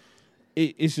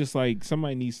 It's just like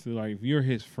somebody needs to, like, if you're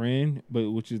his friend,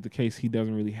 but which is the case, he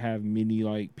doesn't really have many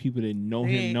like people that know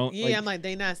him. Yeah, like, I'm like,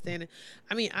 they not standing.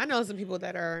 I mean, I know some people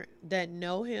that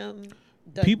know him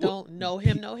People don't know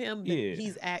him, but yeah.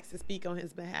 he's asked to speak on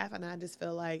his behalf. And I just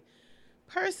feel like,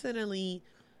 personally,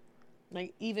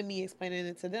 like, even me explaining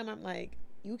it to them, I'm like,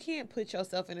 you can't put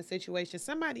yourself in a situation.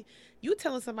 You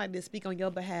telling somebody to speak on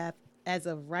your behalf as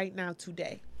of right now,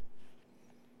 today.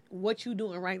 What you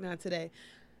doing right now, today.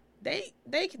 They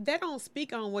don't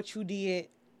speak on what you did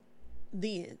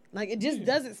then. Like, it just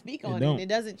doesn't speak on it. It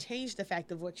doesn't change the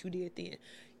fact of what you did then.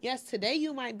 Yes, today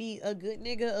you might be a good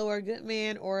nigga or a good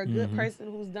man or a good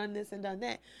person who's done this and done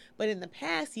that. But in the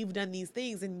past, you've done these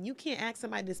things, and you can't ask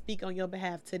somebody to speak on your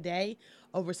behalf today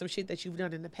over some shit that you've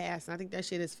done in the past. And I think that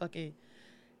shit is fucking...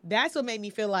 That's what made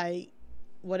me feel like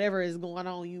whatever is going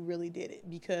on, you really did it.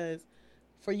 Because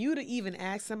for you to even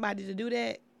ask somebody to do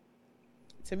that,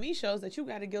 to me, shows that you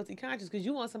got a guilty conscience, because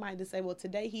you want somebody to say, well,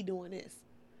 today he doing this.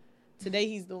 Today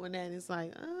he's doing that. And it's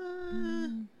like,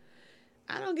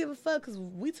 I don't give a fuck, because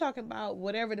we talking about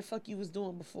whatever the fuck you was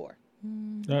doing before.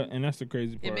 And that's the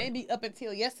crazy part. And maybe up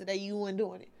until yesterday you weren't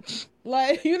doing it.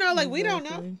 Like, you know, like, we don't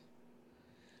know.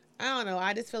 I don't know.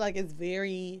 I just feel like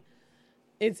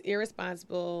it's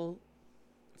irresponsible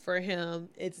for him.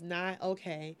 It's not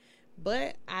okay.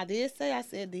 But I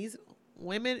said these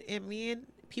women and men,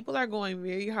 people are going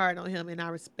very hard on him, and I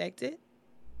respect it.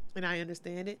 And I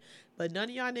understand it. But none of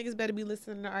y'all niggas better be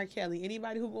listening to R. Kelly.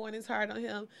 Anybody who going this hard on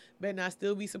him better not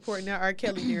still be supporting that R.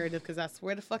 Kelly narrative, because I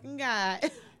swear to fucking God.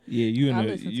 Yeah, you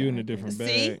in a different bag.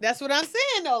 See, that's what I'm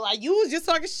saying though. Like, you was just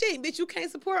talking shit, bitch. You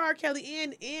can't support R. Kelly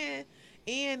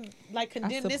and like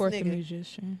condemn this nigga. I support the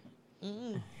musician.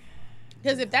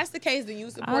 Because if that's the case, then you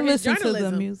support I his listen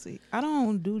journalism. to the music. I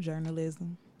don't do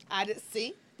journalism. I just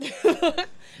see.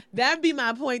 That'd be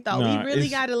my point, though. We really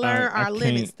got to learn our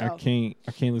limits, though. I can't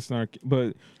listen to R.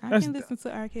 But I can listen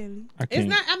to R. Kelly. It's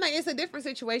not. I'm like, it's a different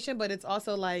situation, but it's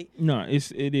also like, no,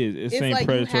 it is. It's same like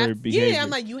predatory behavior. Yeah,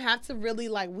 I'm like, you have to really,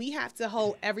 like, we have to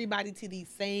hold everybody to these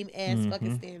same ass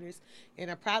fucking standards. And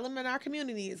a problem in our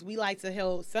community is we like to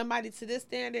hold somebody to this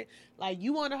standard. Like,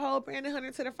 you want to hold Brandon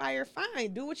Hunter to the fire?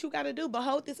 Fine, do what you got to do. But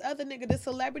hold this other nigga, this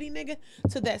celebrity nigga,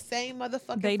 to that same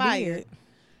motherfucking fire. Did.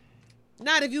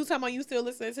 Not if you talking about you still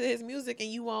listening to his music and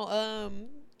you want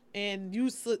and you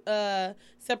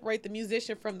separate the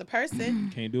musician from the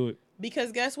person. Can't do it.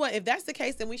 Because guess what? If that's the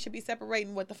case, then we should be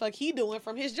separating what the fuck he doing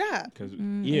from his job. Because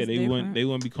they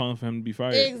wouldn't be calling for him to be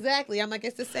fired. Exactly. I'm like,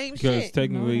 it's the same shit. Because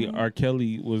technically, R.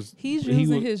 Kelly was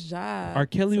using his job. R.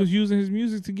 Kelly was using his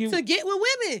music to get with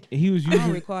women. He was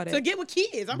using to get with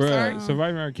kids. I'm bruh, sorry.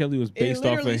 Surviving R. Kelly was based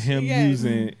off of him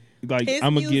using. Like,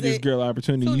 I'm gonna get this girl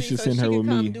opportunity. You should send her with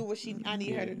me. Do what I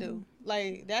need her to do.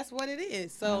 Like, that's what it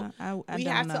is. So I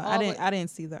don't know. I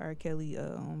didn't see the R. Kelly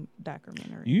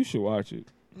documentary. You should watch it.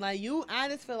 Like, I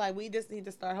just feel like we just need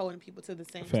to start holding people to the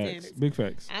same facts. standards. Big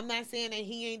facts. I'm not saying that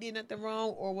he ain't did nothing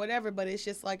wrong or whatever, but it's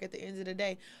just like, at the end of the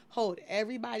day, hold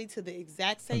everybody to the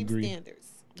exact same standards.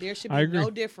 There should be no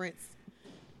difference.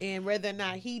 And whether or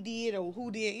not he did or who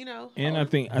did, you know. And I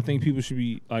think people should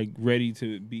be, like, ready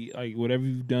to be, like, whatever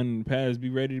you've done in the past,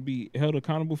 be ready to be held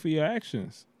accountable for your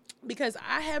actions. Because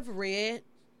I have read,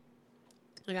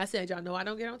 like I said, y'all know I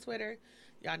don't get on Twitter.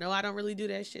 Y'all know I don't really do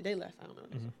that shit. They left. I don't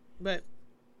know. But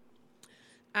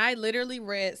I literally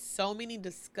read so many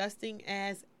disgusting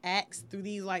ass acts through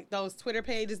these, like, those Twitter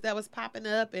pages that was popping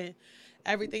up and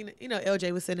everything. You know,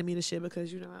 LJ was sending me the shit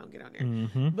because, you know, I don't get on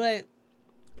there. But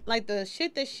like, the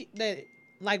shit that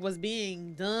like was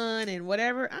being done and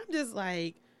whatever, I'm just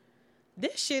like,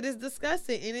 this shit is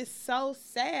disgusting. And it's so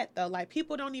sad though. Like,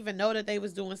 people don't even know that they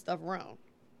was doing stuff wrong.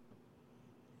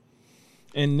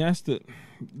 And that's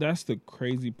the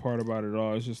crazy part about it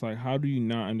all. It's just like, how do you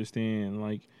not understand,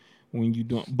 like, when you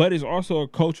don't? But it's also a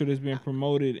culture that's been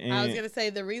promoted. And I was gonna say,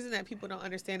 the reason that people don't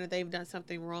understand that they've done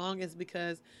something wrong is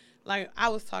because, like, I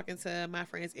was talking to my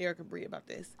friends Eric and Bree about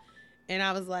this, and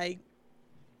I was like,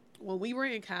 when we were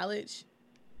in college,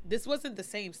 this wasn't the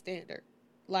same standard.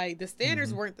 Like, the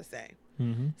standards weren't the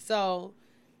same. So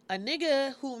a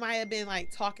nigga who might have been,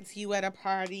 like, talking to you at a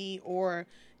party or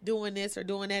doing this or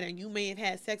doing that, and you may have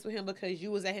had sex with him because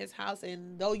you was at his house,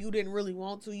 and though you didn't really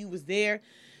want to, you was there.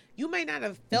 You may not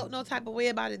have felt no type of way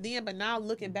about it then, but now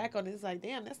looking back on it, it's like,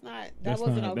 damn, that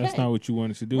wasn't okay. That's not what you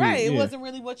wanted to do. Right, it wasn't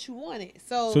really what you wanted.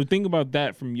 So think about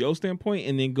that from your standpoint,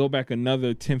 and then go back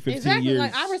another 10, 15 years.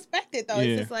 Like, I respect it, though. Yeah.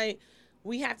 It's just like,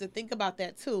 we have to think about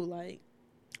that, too. Like,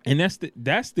 and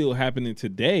that's still happening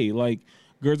today. Like,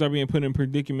 girls are being put in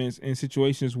predicaments in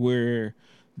situations where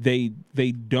they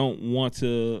don't want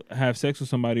to have sex with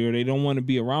somebody, or they don't want to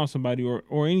be around somebody,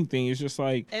 or anything. It's just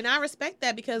like, and I respect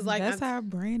that, because, like, that's how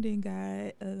Brandon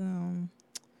got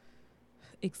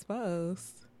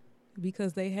exposed,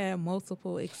 because they had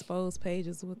multiple exposed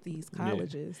pages with these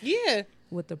colleges. Yeah.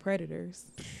 with the predators.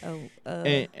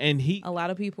 And he a lot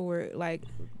of people were like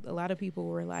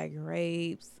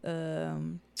rapes,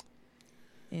 and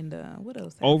what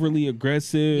else? overly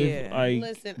aggressive. Yeah. Like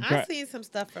Listen, I seen some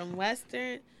stuff from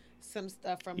Western, some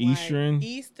stuff from Eastern. like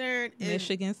Eastern, and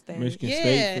Michigan State. Michigan yeah,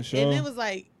 State for sure. and it was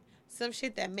like some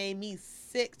shit that made me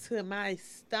sick to my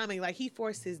stomach. Like he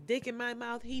forced his dick in my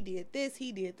mouth. He did this.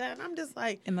 He did that. And I'm just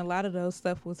like, And a lot of those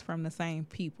stuff was from the same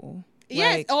people.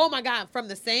 yes. Like, Oh my God. From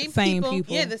the same people.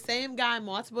 people. Yeah, the same guy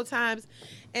multiple times.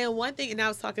 And one thing, and I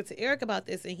was talking to Eric about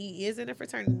this, and he is in a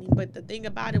fraternity, but the thing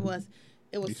about it was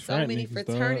These so frat many niggas, dog.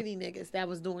 fraternity niggas that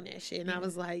was doing that shit. And I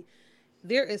was like,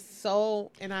 there is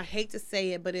so, and I hate to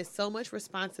say it, but it's so much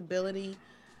responsibility,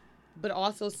 but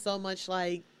also so much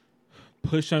like,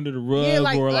 push under the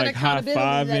rug or like high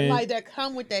fiving. that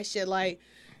come with that shit. Like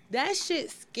that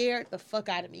shit scared the fuck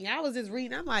out of me. I was just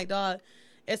reading. I'm like, dog,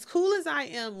 as cool as I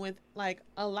am with like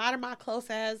a lot of my close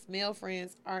ass male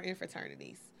friends are in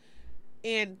fraternities.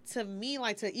 And to me,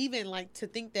 like to even like to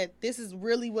think that this is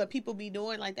really what people be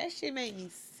doing, like that shit made me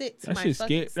sick to my fucking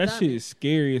stomach. That shit is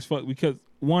scary as fuck because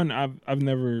one, I've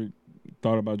never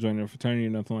thought about joining a fraternity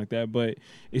or nothing like that, but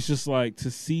it's just like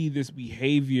to see this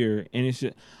behavior and it's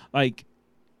just like,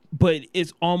 but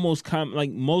it's almost common. Like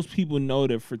most people know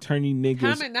that fraternity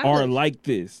niggas are like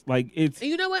this. Like it's.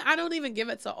 You know what? I don't even give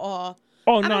it to all.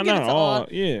 Oh I no, don't give not it to all.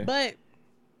 Yeah, but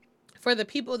for the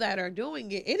people that are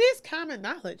doing it, it is common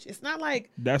knowledge. It's not like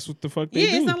that's what the fuck they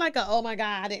do. it's not like a oh my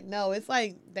God, I didn't know. It's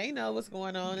like they know what's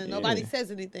going on and nobody Yeah. says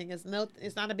anything. It's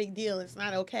not a big deal. It's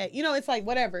not okay. You know, it's like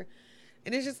whatever.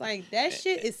 And it's just like that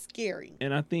shit is scary.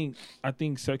 And I think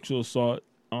sexual assault,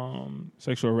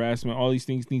 sexual harassment, all these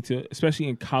things need to, especially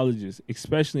in colleges,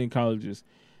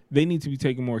 they need to be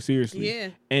taken more seriously. Yeah.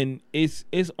 And it's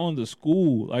on the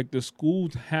school. Like the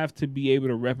schools have to be able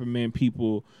to reprimand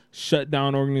people, shut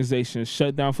down organizations,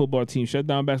 shut down football teams, shut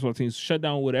down basketball teams, shut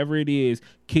down whatever it is,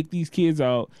 kick these kids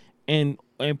out and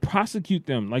prosecute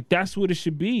them. Like that's what it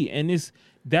should be. And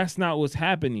that's not what's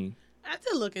happening. I have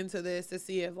to look into this to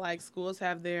see if like schools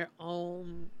have their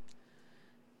own,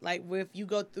 like if you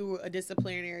go through a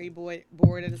disciplinary board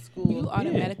at a school. You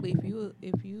automatically,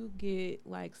 if you get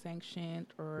like sanctioned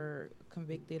or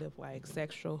convicted of like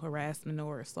sexual harassment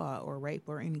or assault or rape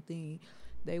or anything,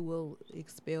 they will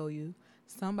expel you.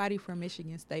 Somebody from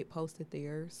Michigan State posted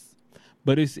theirs.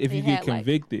 But it's if you get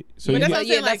convicted. So But you that's what I'm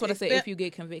saying, that's like, what I said. If you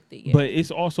get convicted, yeah. But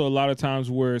it's also a lot of times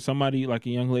where somebody like a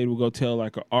young lady will go tell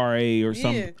like a RA or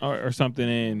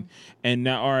something, and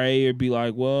that RA would be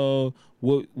like, well,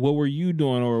 what were you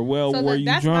doing, or well, so were you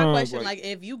that's drunk? my question. Like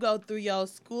if you go through your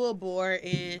school board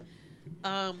and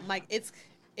like it's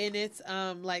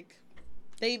like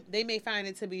they may find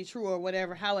it to be true or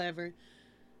whatever. However,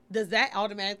 does that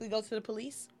automatically go to the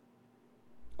police?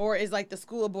 Or is like the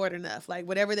school board enough? Like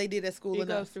whatever they did at school it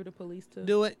enough. goes through the police to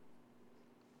Do it.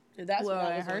 And that's well, what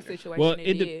I was in her wondering. situation, Well,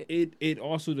 it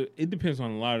also it depends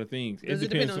on a lot of things. Does it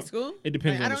depend on school? It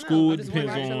depends Like, on I the don't know. school. I'm It just depends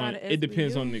wondering. on There's a lot of it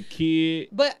depends SVU. on the kid.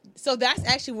 But so that's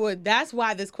actually that's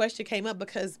why this question came up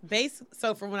because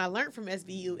so from what I learned from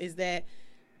SVU is that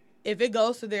if it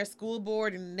goes to their school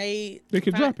board and they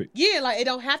could drop it. Yeah, like it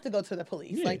don't have to go to the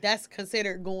police. Yeah. Like that's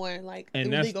considered going like And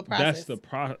through that's legal process. that's the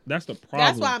problem.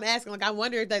 That's why I'm asking. Like I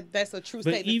wonder if that's a true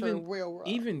But statement for real world.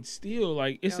 even still,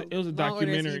 like it was a long order, so you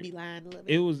documentary. be lying a little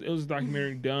bit. It was a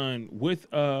documentary done with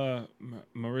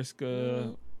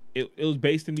Mariska. It was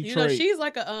based in Detroit. You know, she's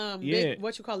like a Yeah. big,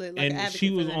 what you call it, like and an advocate she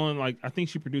for was that. on like I think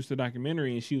she produced the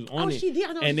documentary and she was on Oh, it. she did.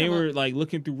 I know what and you're they talking were about. like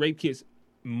looking through rape kits.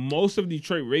 Most of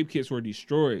Detroit rape kits were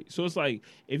destroyed. So it's like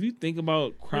if you think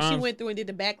about When crimes, she went through and did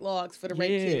the backlogs for the rape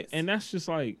kits. and that's just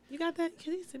like You got that?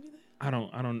 Can you send me that? I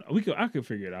don't. I could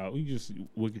figure it out. We just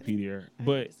Wikipedia,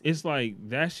 but it's like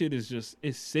that shit is just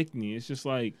it's sickening. It's just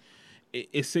like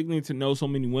it's sickening to know so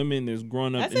many women that's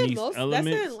growing up That's in in these most. elements.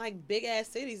 That's in like big ass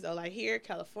cities though, like here,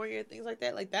 California, things like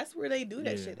that. Like that's where they do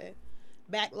that Yeah. shit at.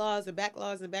 Backlogs and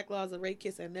backlogs and backlogs of rape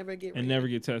kits and never get. And rid. never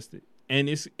get tested. And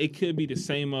it could be the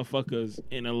same motherfuckers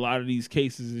in a lot of these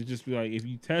cases. It's just be like if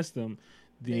you test them,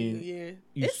 then Yeah,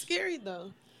 you it's scary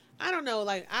though. I don't know.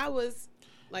 Like I was,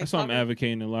 like that's why I'm talking-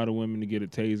 advocating a lot of women to get a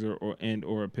taser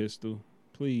or a pistol.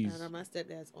 I Please, don't know, my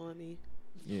stepdad's on me.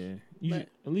 yeah, you But- should,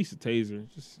 at least a taser.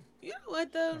 Just You know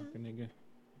what though? fuck a nigga.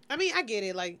 I mean, I get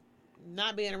it. Like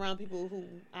not being around people who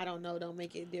I don't know don't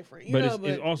make it different. You But know,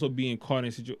 it's also being caught in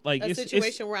a situation like a it's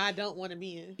situation where I don't want to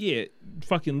be in. yeah,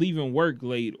 fucking leaving work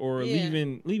late or Yeah.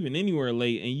 leaving anywhere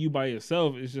late and you by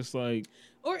yourself. It's just like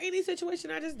Or any situation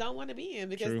I just don't want to be in.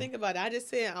 Because True. think about it. I just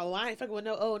said, oh, I ain't fucking with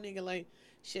no old nigga. Like,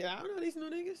 shit, I don't know these new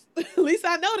niggas. At least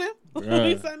I know them. At Bruh.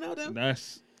 least I know them.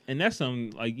 that's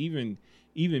something like even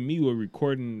even me with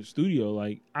recording in the studio,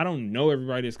 like I don't know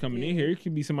everybody that's coming in here. It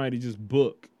could be somebody just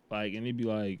book, like, and it'd be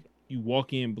like you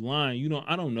walk in blind. You know,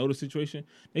 I don't know the situation.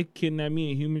 They kidnap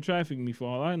me and human traffic me for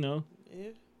all I know. Yeah,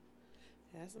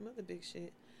 that's some other big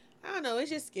shit. I don't know. It's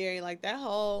just scary. Like that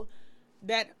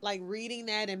like reading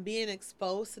that and being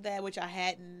exposed to that, which I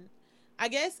hadn't. I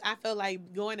guess I felt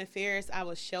like going to Ferris, I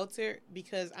was sheltered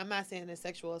because I'm not saying that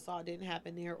sexual assault didn't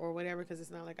happen there or whatever, because it's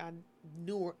not like I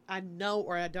know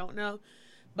or I don't know,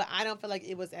 but I don't feel like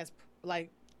it was as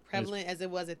like prevalent as it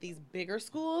was at these bigger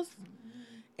schools.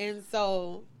 And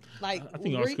so, like, I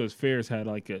think also because Ferris had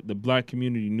like the black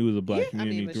community knew the black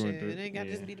community but through shit, and through. it ain't got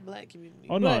to just be the black community.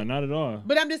 Oh no, not at all.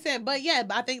 But I'm just saying. But yeah,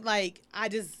 but I think like I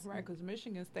just Right, because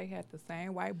Michigan State had the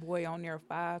same white boy on there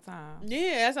 5 times.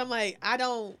 yeah. So I'm like I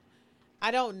don't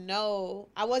know.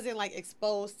 I wasn't like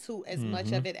exposed to as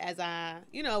much of it as I,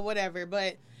 whatever.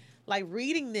 But like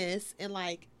reading this and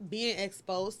like being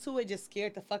exposed to it just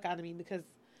scared the fuck out of me, because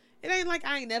it ain't like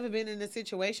I ain't never been in a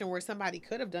situation where somebody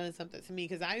could have done something to me,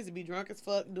 because I used to be drunk as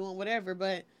fuck doing whatever.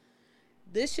 But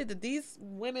this shit that these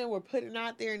women were putting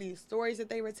out there and these stories that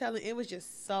they were telling, it was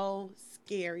just so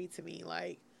scary to me.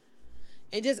 Like,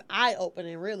 it just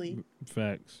eye-opening, really.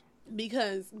 Facts.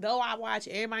 Because though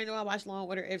everybody know I watch Law &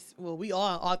 Order. We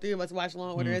all three of us watch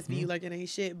Law & Order SVU like it ain't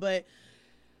shit. But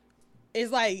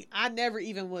it's like I never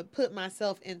even would put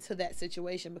myself into that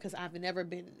situation because I've never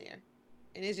been in there.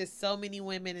 And it's just so many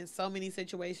women in so many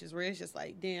situations where it's just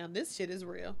like, damn, this shit is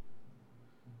real.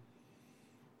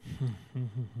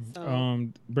 So,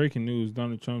 breaking news: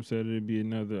 Donald Trump said it'd be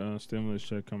another stimulus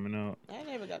check coming out. I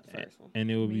never got the first one. And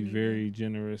it will be very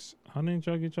generous. How didn't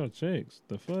y'all get y'all checks?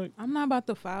 The fuck? I'm not about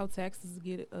to file taxes to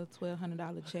get a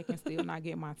 $1,200 check and still not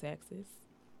get my taxes.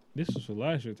 This was for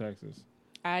last year taxes.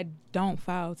 I don't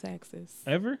file taxes.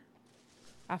 Ever?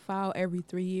 I file every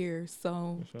 3 years.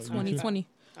 So That's 2020.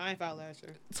 I ain't filed last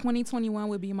year. 2021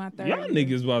 would be my third Y'all year.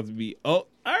 niggas about to be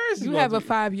IRS. You have a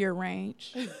 5-year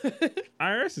range.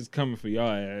 IRS is coming for y'all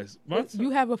ass. You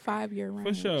have a 5-year range.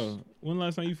 For sure. When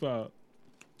last time you filed?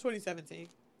 2017.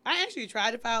 I actually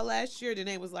tried to file last year. Then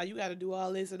they was like, you got to do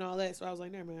all this and all that. So I was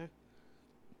like, never mind.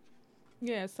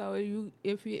 Yeah. So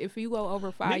if you go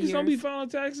over 5 Niggas years, don't be filing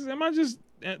taxes. Am I just?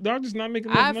 Y'all just not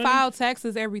making enough money? I file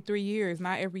taxes every 3 years,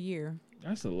 not every year.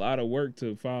 That's a lot of work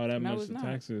to file that No, much it's not.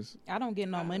 taxes. I don't get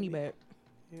no money back.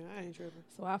 Yeah, I ain't tripping.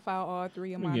 So I file all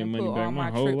 3 of We mine get and money put back all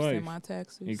my my whole trips life. and my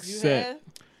taxes.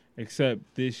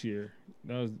 Except this year.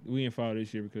 We didn't file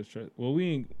this year because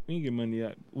we didn't get money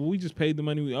yet. Well, we just paid the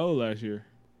money we owed last year.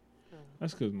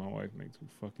 That's because my wife makes too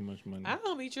fucking much money. I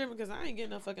don't be tripping because I ain't getting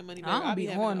no fucking money back. I don't be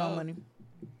having owing to no owe. money.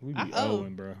 We I be owe.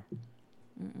 owing, bro.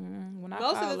 When I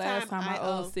Most of filed the last time, time, I I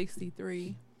owe. owed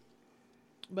 $63.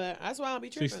 But that's why I don't be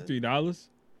tripping. $63?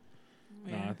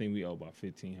 Yeah. Nah, I think we owe about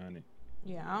 $1,500.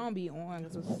 Yeah, I don't be on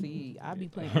to see. I be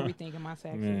putting everything in my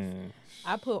taxes. Man,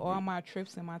 I put all my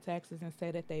trips in my taxes and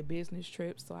say that they business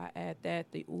trips, so I add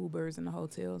that, the Ubers and the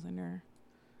hotels in there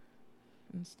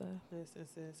and stuff. Listen,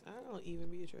 sis, I don't even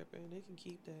be tripping. They can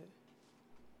keep that.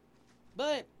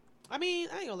 But I mean,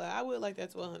 I ain't gonna lie. I would like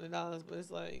that $1,200, but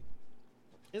it's like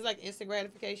instant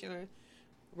gratification or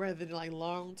rather than like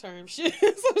long term shit. So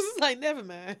it's just like, never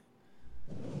mind.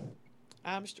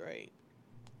 I'm straight.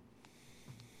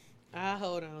 I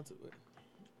hold on to it.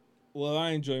 well,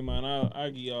 I enjoy mine. I'll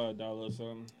give y'all $1 or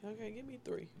something. Okay, give me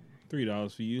 $3.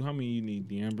 $3 for you. How many you need,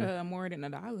 D'Amber? More than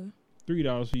 $1.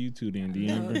 $3 for you too, then,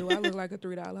 D'Amber. Do I look like a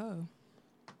 $3 hoe?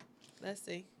 Let's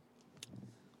see.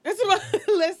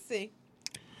 Let's see.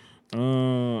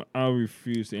 I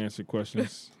refuse to answer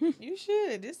questions. You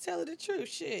should. Just tell her the truth.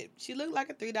 Shit. She looked like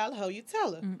a $3 hoe. You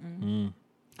tell her.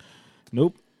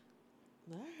 Nope.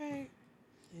 All right.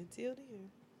 Until then.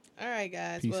 All right,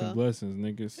 guys. Peace and blessings,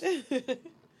 niggas.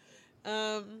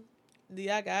 Do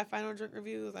y'all got final drink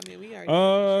reviews? I mean, we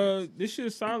already. This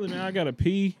shit's solid, man. I gotta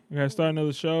pee. I gotta start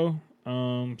another show.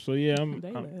 So yeah,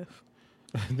 They left.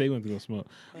 they went to go smoke.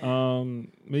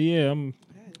 But yeah, I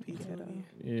had to pee too.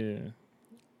 yeah.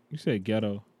 You said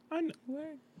ghetto. I know.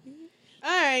 Where? All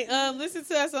right. Listen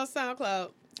to us on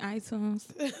SoundCloud,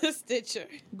 iTunes, Stitcher.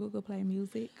 Google Play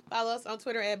Music. Follow us on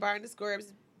Twitter at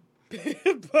bar_babes,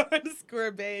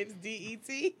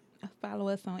 DET. Follow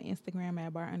us on Instagram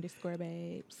at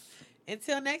bar_babes.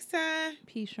 Until next time,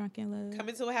 Peace, drunken love.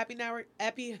 coming to a happy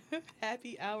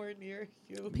hour near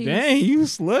you. Peace. Dang, you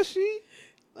slushy.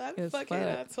 Why the As fuck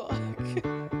can't I talk?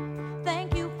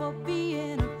 Thank you for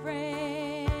being a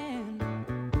friend.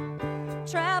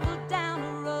 Travel